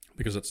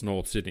 because it's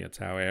North Sydney,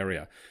 it's our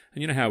area.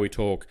 And you know how we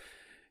talk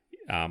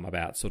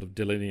about sort of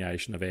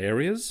delineation of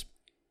areas,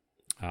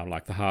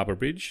 like the Harbour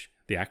Bridge,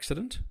 the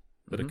accident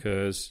that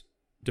occurs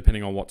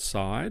depending on what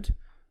side.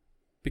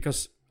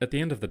 Because at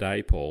the end of the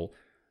day, Paul,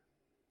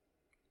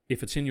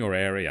 if it's in your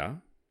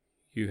area,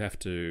 you have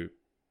to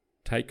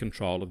take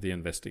control of the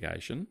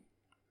investigation,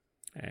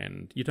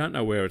 and you don't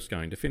know where it's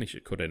going to finish.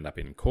 It could end up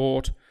in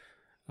court.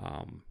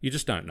 You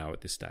just don't know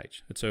at this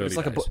stage. It's early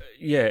days.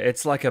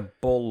 It's like a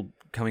ball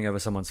coming over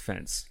someone's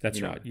fence.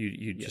 That's right.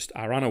 You just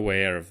are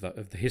unaware of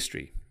the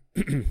history.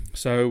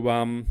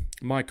 So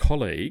my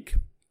colleague,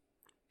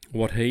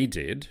 what he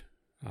did,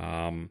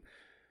 and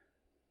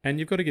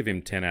you've got to give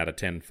him 10 out of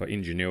 10 for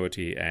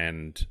ingenuity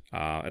and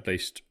at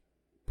least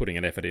putting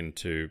an effort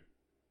into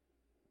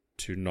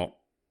to not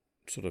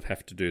sort of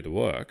have to do the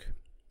work,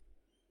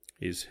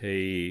 is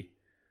he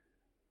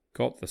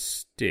got the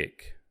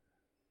stick.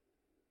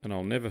 And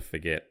I'll never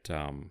forget,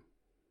 the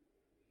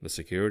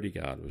security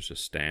guard was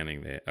just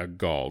standing there,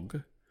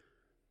 agog,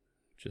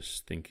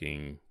 just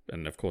thinking,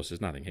 and of course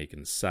there's nothing he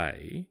can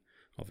say,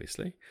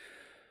 obviously.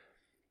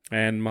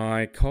 And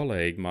my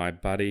colleague, my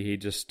buddy, he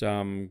just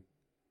got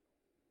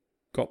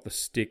the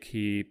stick,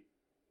 he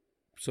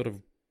sort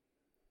of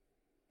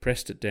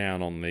pressed it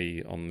down on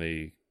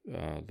the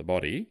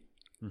body,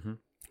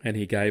 and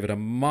he gave it a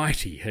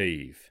mighty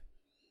heave,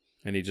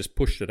 and he just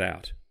pushed it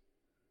out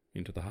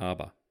into the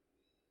harbour.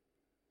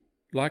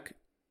 Like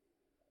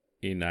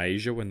in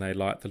Asia when they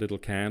light the little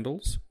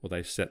candles, or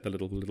they set the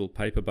little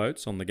paper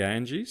boats on the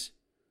Ganges,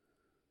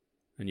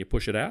 and you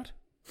push it out.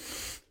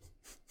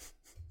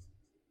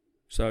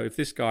 So if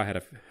this guy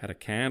had a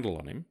candle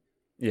on him,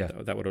 Yeah.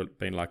 that would have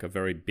been like a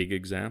very big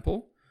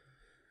example.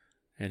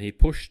 And he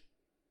pushed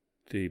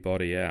the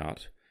body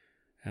out,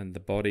 and the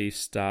body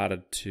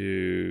started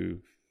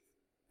to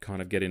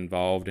kind of get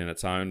involved in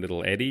its own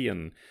little eddy,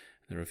 and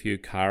there were a few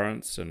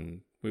currents,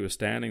 and we were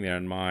standing there,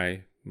 and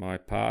my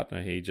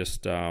partner, he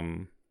just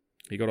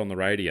he got on the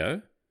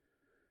radio,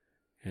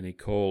 and he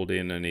called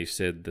in, and he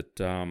said that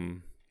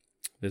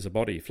there's a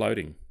body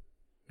floating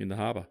in the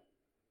harbour.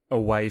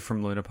 Away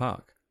from Luna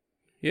Park.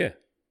 Yeah.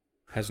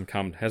 Hasn't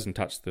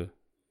touched the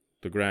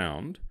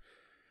ground.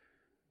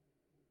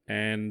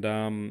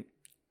 And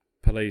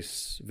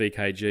police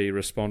VKG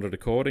responded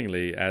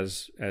accordingly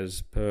as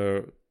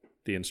per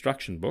the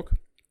instruction book.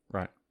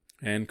 Right.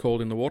 And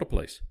called in the water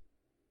police,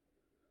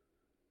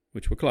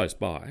 which were close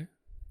by.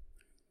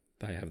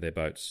 They have their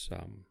boats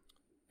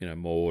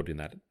moored in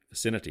that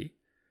vicinity.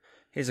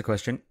 Here's a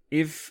question.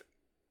 If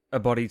a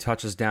body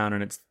touches down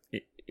and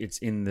it's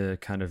in the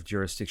kind of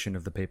jurisdiction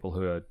of the people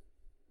who are,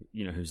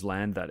 whose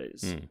land that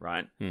is,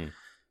 right? Mm.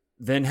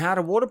 Then how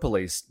do water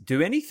police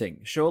do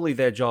anything? Surely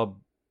don't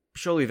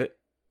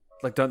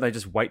they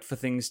just wait for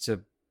things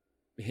to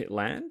hit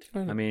land?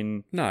 I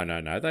mean, no.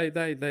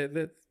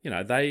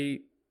 They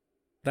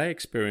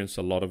experience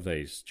a lot of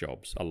these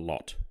jobs, a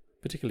lot,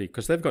 particularly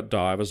because they've got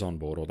divers on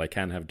board, or they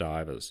can have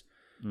divers.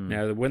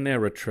 Now, when they're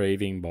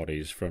retrieving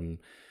bodies from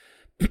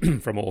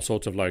from all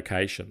sorts of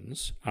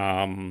locations,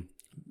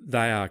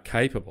 they are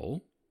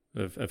capable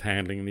of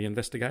handling the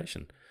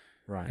investigation.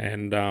 right.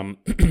 And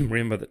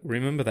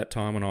remember that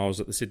time when I was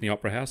at the Sydney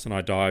Opera House and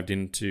I dived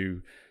in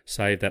to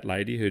save that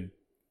lady who'd,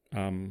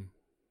 and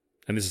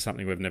this is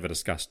something we've never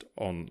discussed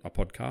on a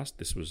podcast.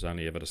 This was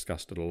only ever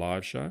discussed at a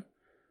live show.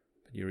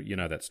 You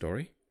know that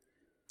story?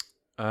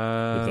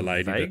 With the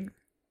lady vague?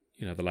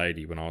 The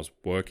lady when I was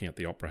working at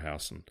the Opera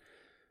House, and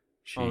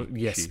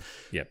yes.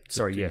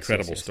 Sorry, yes.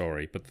 Incredible yes.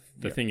 story. But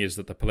the thing is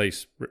that the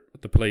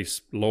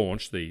police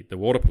launched the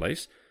water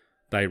police.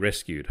 They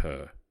rescued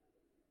her.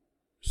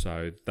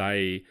 So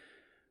they,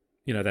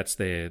 that's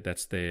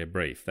their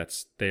brief.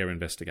 That's their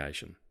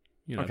investigation.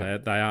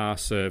 They are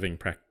serving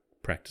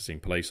practicing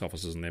police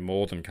officers, and they're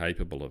more than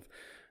capable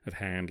of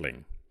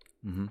handling.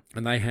 Mm-hmm.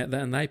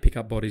 And they pick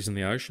up bodies in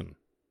the ocean,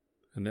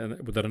 and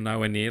that are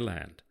nowhere near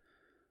land.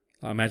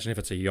 I imagine if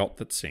it's a yacht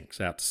that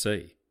sinks out to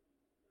sea,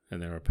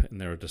 and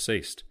they're a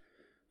deceased,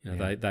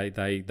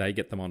 they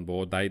get them on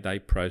board. They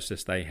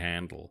process, they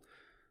handle,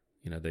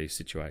 these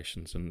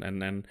situations,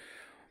 and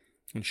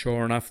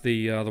sure enough,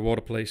 the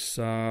water police,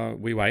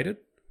 we waited,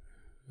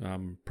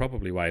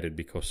 probably waited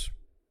because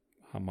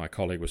my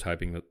colleague was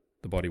hoping that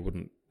the body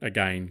wouldn't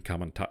again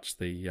come and touch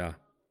the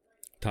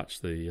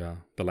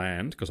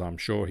land, because I'm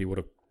sure he would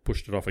have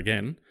pushed it off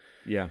again.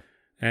 Yeah.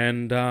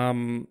 And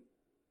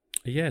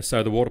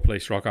so the water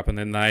police rock up, and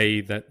then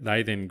they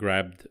then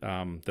grabbed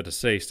the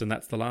deceased, and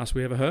that's the last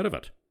we ever heard of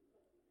it.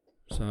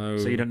 So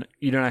you don't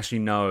actually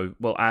know.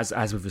 Well,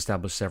 as we've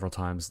established several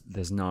times,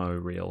 there's no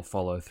real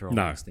follow through on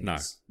these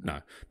things.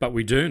 No. But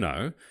we do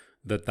know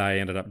that they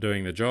ended up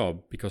doing the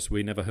job because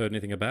we never heard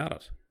anything about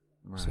it.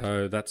 Right.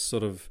 So that's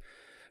sort of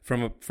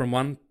from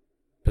one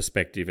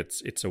perspective,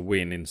 it's a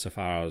win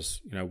insofar as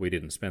we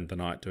didn't spend the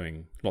night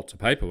doing lots of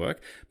paperwork.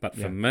 But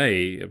for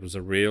me, it was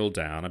a real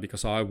downer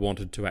because I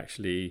wanted to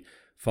actually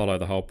follow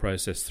the whole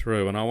process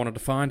through, and I wanted to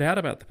find out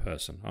about the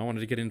person. I wanted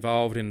to get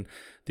involved in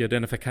the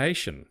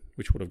identification,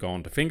 which would have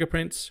gone to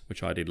fingerprints,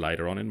 which I did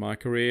later on in my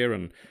career,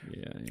 and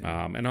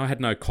and I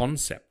had no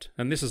concept.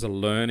 And this is a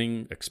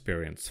learning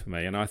experience for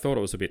me, and I thought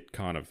it was a bit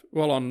kind of,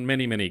 on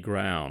many, many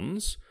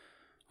grounds,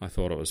 I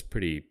thought it was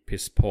pretty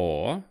piss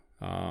poor,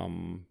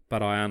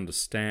 but I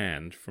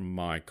understand from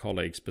my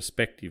colleague's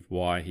perspective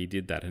why he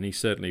did that, and he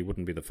certainly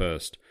wouldn't be the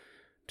first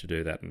to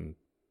do that, and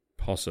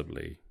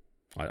possibly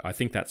I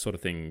think that sort of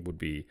thing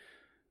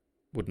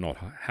would not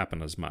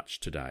happen as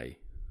much today.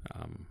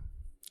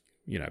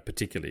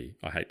 Particularly,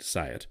 I hate to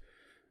say it,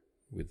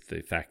 with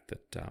the fact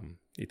that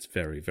it's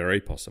very, very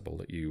possible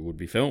that you would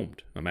be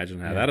filmed. Imagine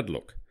how that'd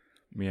look.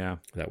 Yeah,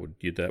 that would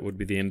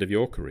be the end of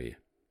your career.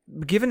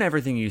 Given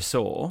everything you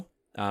saw,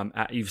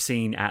 you've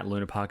seen at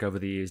Luna Park over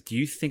the years, do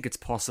you think it's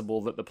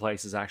possible that the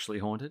place is actually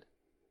haunted?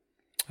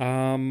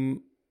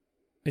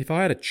 If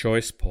I had a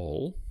choice,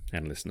 Paul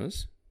and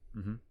listeners.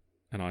 Mm-hmm.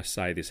 And I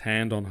say this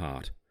hand on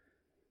heart,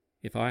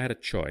 if I had a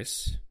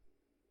choice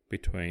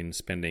between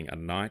spending a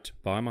night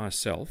by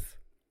myself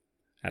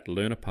at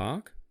Luna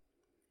Park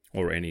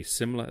or any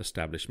similar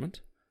establishment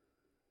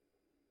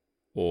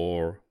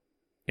or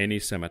any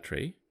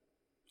cemetery,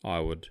 I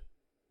would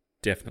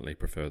definitely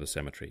prefer the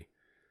cemetery.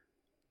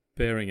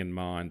 Bearing in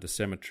mind the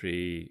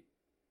cemetery,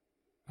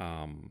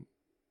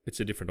 it's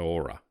a different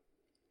aura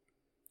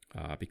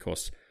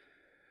because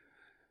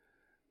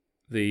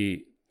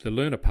the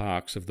Luna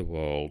Parks of the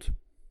world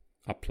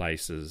are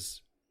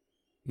places,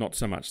 not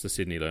so much the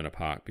Sydney Luna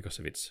Park because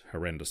of its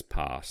horrendous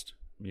past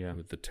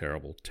with the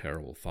terrible,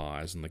 terrible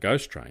fires and the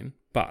ghost train,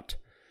 but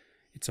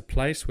it's a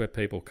place where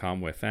people come,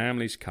 where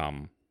families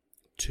come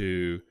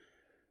to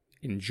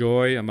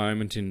enjoy a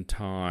moment in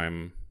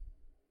time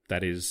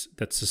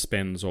that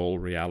suspends all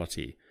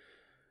reality.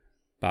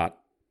 But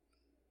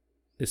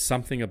there's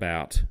something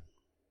about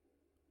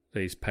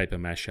these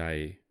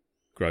papier-mâché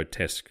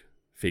grotesque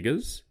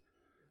figures,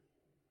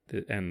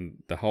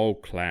 and the whole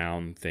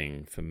clown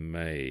thing for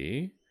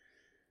me,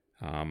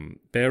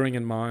 bearing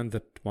in mind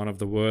that one of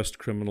the worst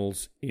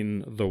criminals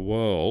in the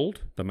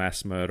world, the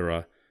mass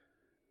murderer,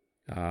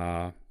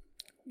 Wayne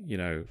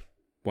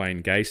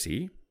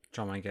Gacy.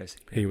 John Wayne Gacy.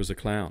 He was a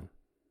clown.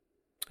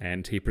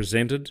 And he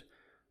presented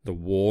the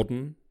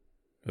warden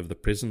of the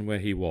prison where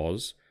he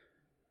was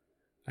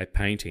a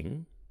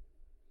painting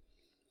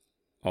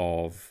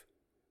of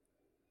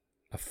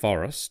a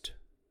forest,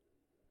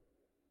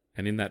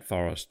 and in that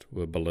forest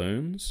were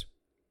balloons,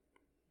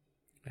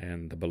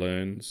 and the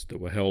balloons that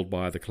were held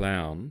by the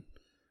clown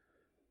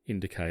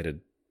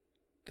indicated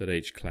that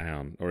each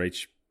clown or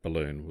each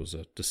balloon was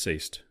a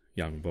deceased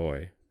young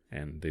boy,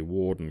 and the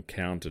warden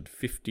counted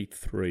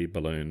 53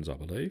 balloons, I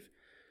believe.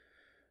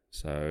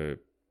 So,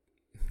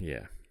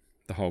 yeah,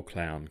 the whole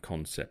clown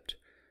concept.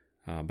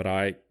 But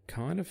I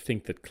kind of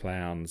think that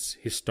clowns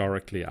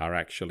historically are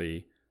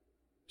actually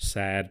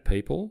sad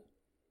people,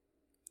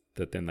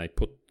 that then they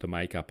put the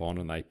makeup on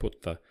and they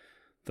put the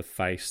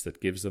face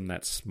that gives them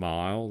that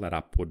smile, that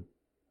upward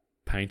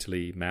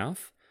painterly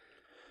mouth.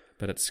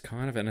 But it's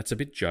kind of, and it's a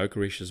bit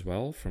jokerish as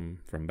well from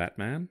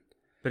Batman.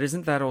 But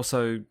isn't that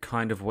also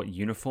kind of what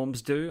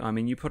uniforms do? I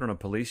mean, you put on a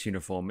police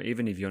uniform,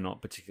 even if you're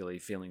not particularly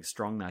feeling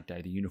strong that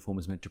day, the uniform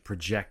is meant to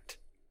project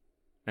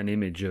an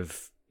image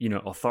of,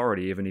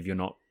 authority, even if you're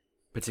not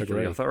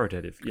particularly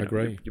authoritative.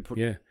 Agree.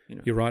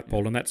 You're right,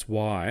 Paul, and that's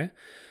why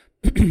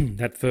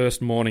that first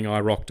morning I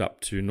rocked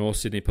up to North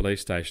Sydney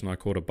Police Station. I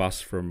caught a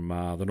bus from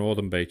the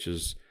Northern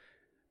Beaches.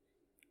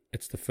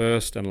 It's the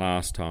first and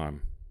last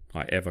time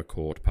I ever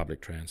caught public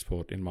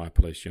transport in my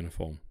police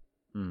uniform.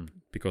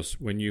 Because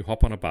when you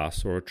hop on a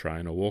bus or a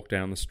train or walk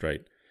down the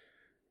street,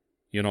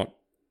 you're not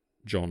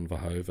John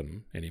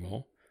Verhoeven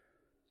anymore.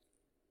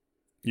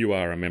 You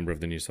are a member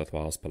of the New South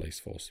Wales Police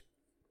Force.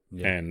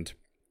 Yeah. And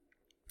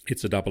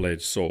it's a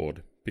double-edged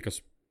sword,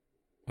 because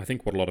I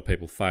think what a lot of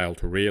people fail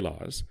to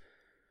realise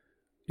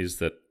is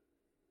that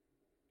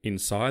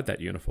inside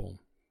that uniform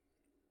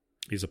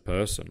is a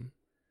person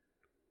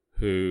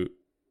who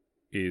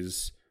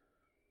is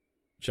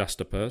just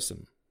a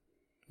person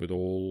with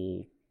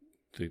all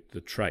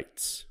the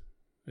traits.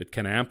 It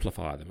can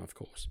amplify them, of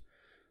course.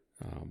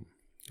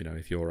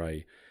 If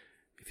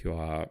you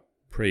are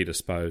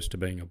predisposed to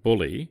being a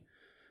bully,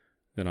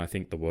 then I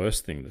think the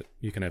worst thing that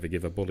you can ever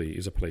give a bully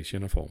is a police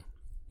uniform.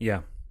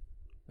 Yeah.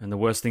 And the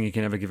worst thing you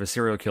can ever give a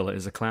serial killer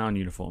is a clown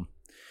uniform.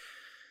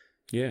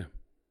 Yeah.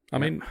 I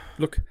mean,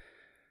 look,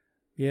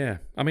 yeah.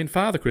 I mean,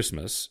 Father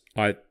Christmas,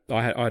 I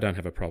don't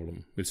have a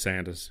problem with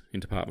Santas in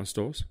department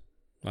stores.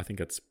 I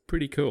think it's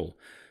pretty cool.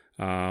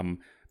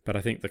 But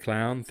I think the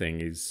clown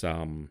thing is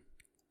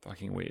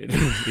fucking weird.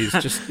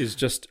 is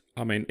just.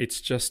 I mean,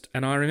 it's just.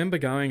 And I remember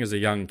going as a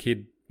young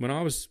kid when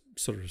I was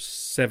sort of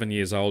 7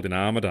 years old in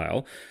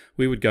Armidale.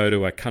 We would go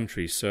to a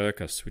country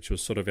circus, which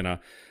was sort of in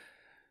a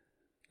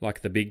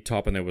like the big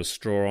top, and there was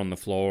straw on the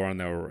floor, and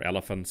there were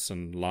elephants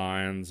and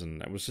lions,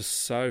 and it was just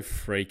so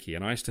freaky.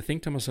 And I used to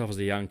think to myself as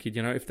a young kid,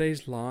 if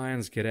these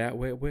lions get out,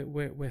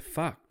 we're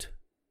fucked.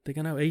 They're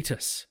going to eat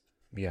us.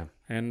 Yeah.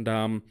 And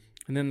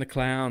then the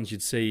clowns,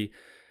 you'd see.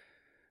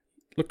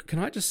 Look, can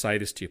I just say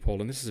this to you,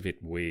 Paul? And this is a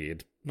bit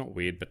weird. Not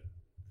weird, but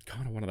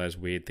kind of one of those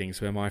weird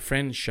things where my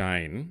friend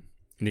Shane,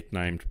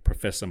 nicknamed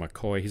Professor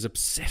McCoy, he's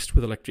obsessed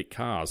with electric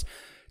cars.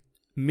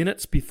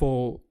 Minutes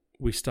before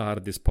we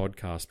started this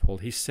podcast, Paul,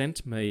 he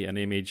sent me an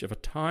image of a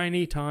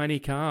tiny, tiny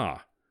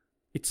car.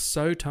 It's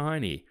so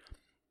tiny.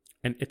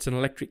 And it's an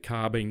electric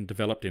car being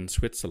developed in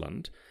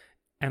Switzerland.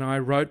 And I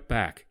wrote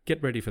back,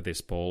 get ready for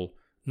this, Paul.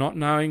 Not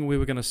knowing we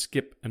were going to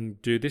skip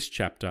and do this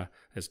chapter,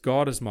 as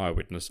God is my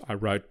witness, I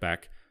wrote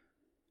back,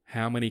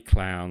 how many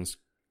clowns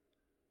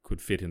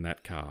could fit in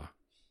that car?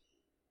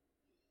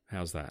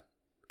 How's that?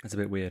 That's a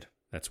bit weird.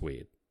 That's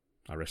weird.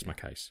 I rest my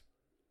case.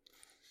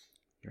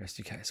 You rest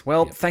your case.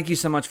 Well, Thank you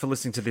so much for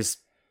listening to this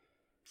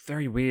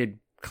very weird,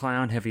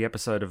 clown-heavy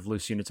episode of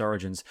Loose Units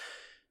Origins.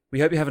 We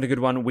hope you're having a good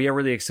one. We are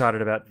really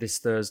excited about this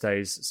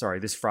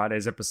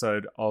Friday's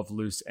episode of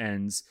Loose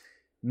Ends.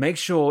 Make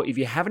sure, if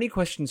you have any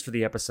questions for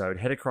the episode,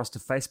 head across to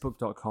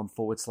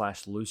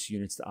facebook.com/Loose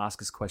Units to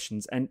ask us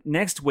questions. And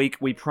next week,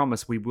 we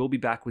promise we will be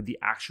back with the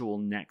actual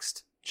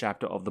next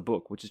chapter of the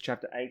book, which is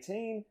chapter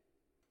 18.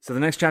 So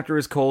the next chapter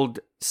is called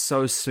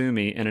So Sue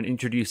Me, and it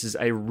introduces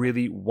a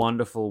really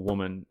wonderful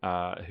woman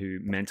who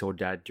mentored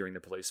Dad during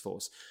the police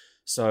force.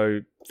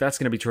 So that's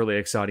going to be truly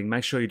exciting.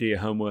 Make sure you do your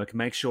homework.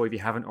 Make sure, if you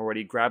haven't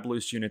already, grab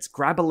Loose Units,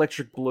 grab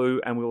Electric Blue,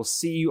 and we will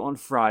see you on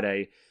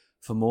Friday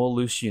for more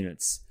Loose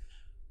Units.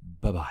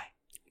 Bye-bye.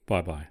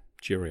 Bye-bye.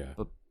 Cheerio.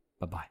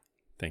 Bye-bye.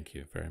 Thank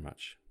you very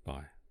much.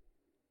 Bye.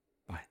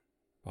 Bye.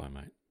 Bye,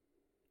 mate.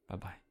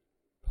 Bye-bye.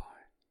 Bye.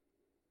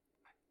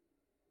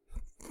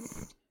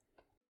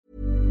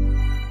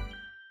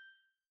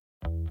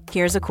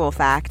 Here's a cool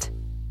fact.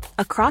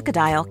 A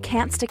crocodile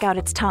can't stick out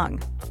its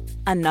tongue.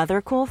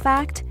 Another cool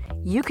fact,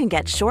 you can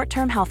get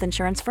short-term health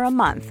insurance for a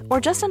month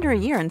or just under a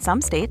year in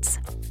some states.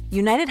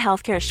 United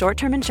Healthcare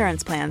short-term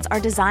insurance plans are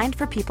designed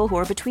for people who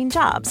are between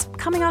jobs,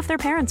 coming off their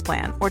parents'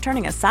 plan, or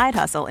turning a side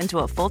hustle into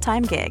a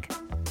full-time gig.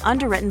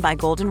 Underwritten by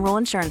Golden Rule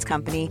Insurance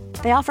Company,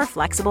 they offer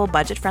flexible,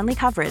 budget-friendly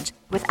coverage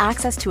with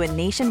access to a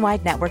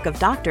nationwide network of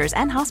doctors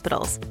and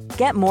hospitals.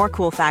 Get more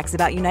cool facts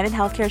about United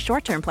Healthcare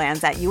short-term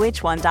plans at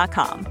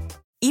uh1.com.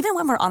 Even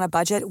when we're on a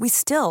budget, we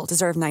still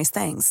deserve nice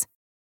things.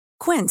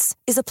 Quince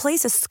is a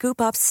place to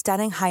scoop up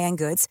stunning high-end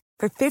goods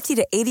for 50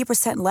 to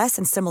 80% less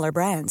than similar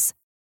brands.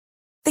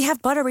 They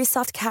have buttery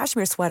soft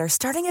cashmere sweaters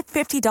starting at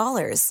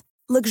 $50,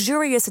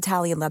 luxurious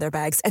Italian leather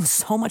bags, and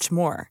so much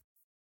more.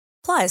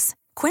 Plus,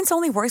 Quince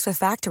only works with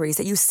factories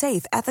that use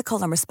safe,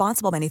 ethical, and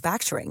responsible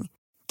manufacturing.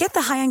 Get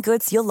the high-end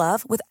goods you'll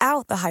love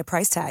without the high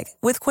price tag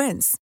with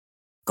Quince.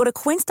 Go to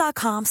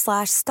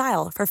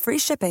quince.com/style for free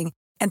shipping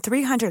and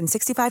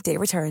 365-day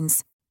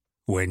returns.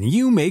 When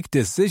you make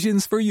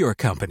decisions for your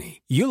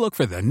company, you look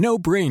for the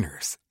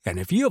no-brainers. And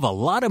if you have a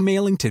lot of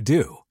mailing to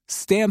do,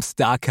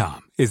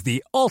 Stamps.com is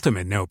the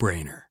ultimate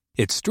no-brainer.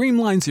 It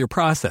streamlines your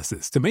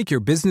processes to make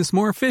your business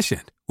more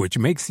efficient, which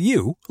makes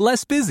you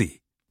less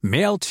busy.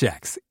 Mail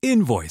checks,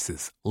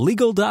 invoices,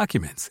 legal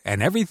documents,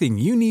 and everything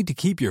you need to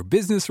keep your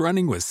business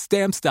running with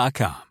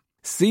Stamps.com.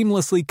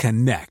 Seamlessly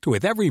connect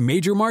with every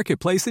major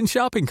marketplace and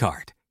shopping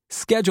cart.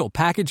 Schedule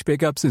package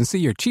pickups and see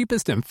your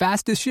cheapest and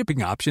fastest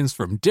shipping options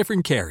from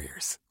different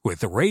carriers,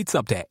 with rates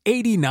up to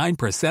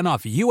 89%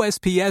 off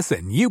USPS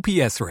and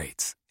UPS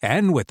rates.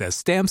 And with the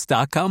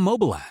Stamps.com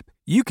mobile app,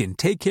 you can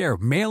take care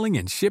of mailing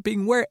and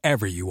shipping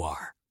wherever you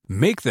are.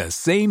 Make the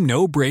same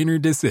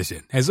no-brainer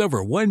decision as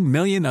over 1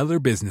 million other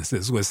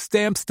businesses with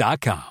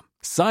Stamps.com.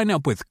 Sign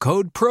up with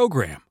code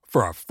PROGRAM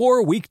for a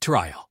 4-week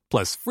trial,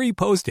 plus free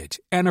postage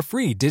and a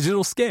free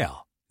digital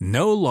scale.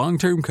 No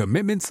long-term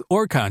commitments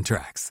or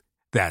contracts.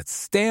 That's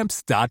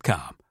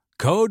Stamps.com.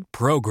 Code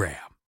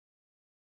PROGRAM.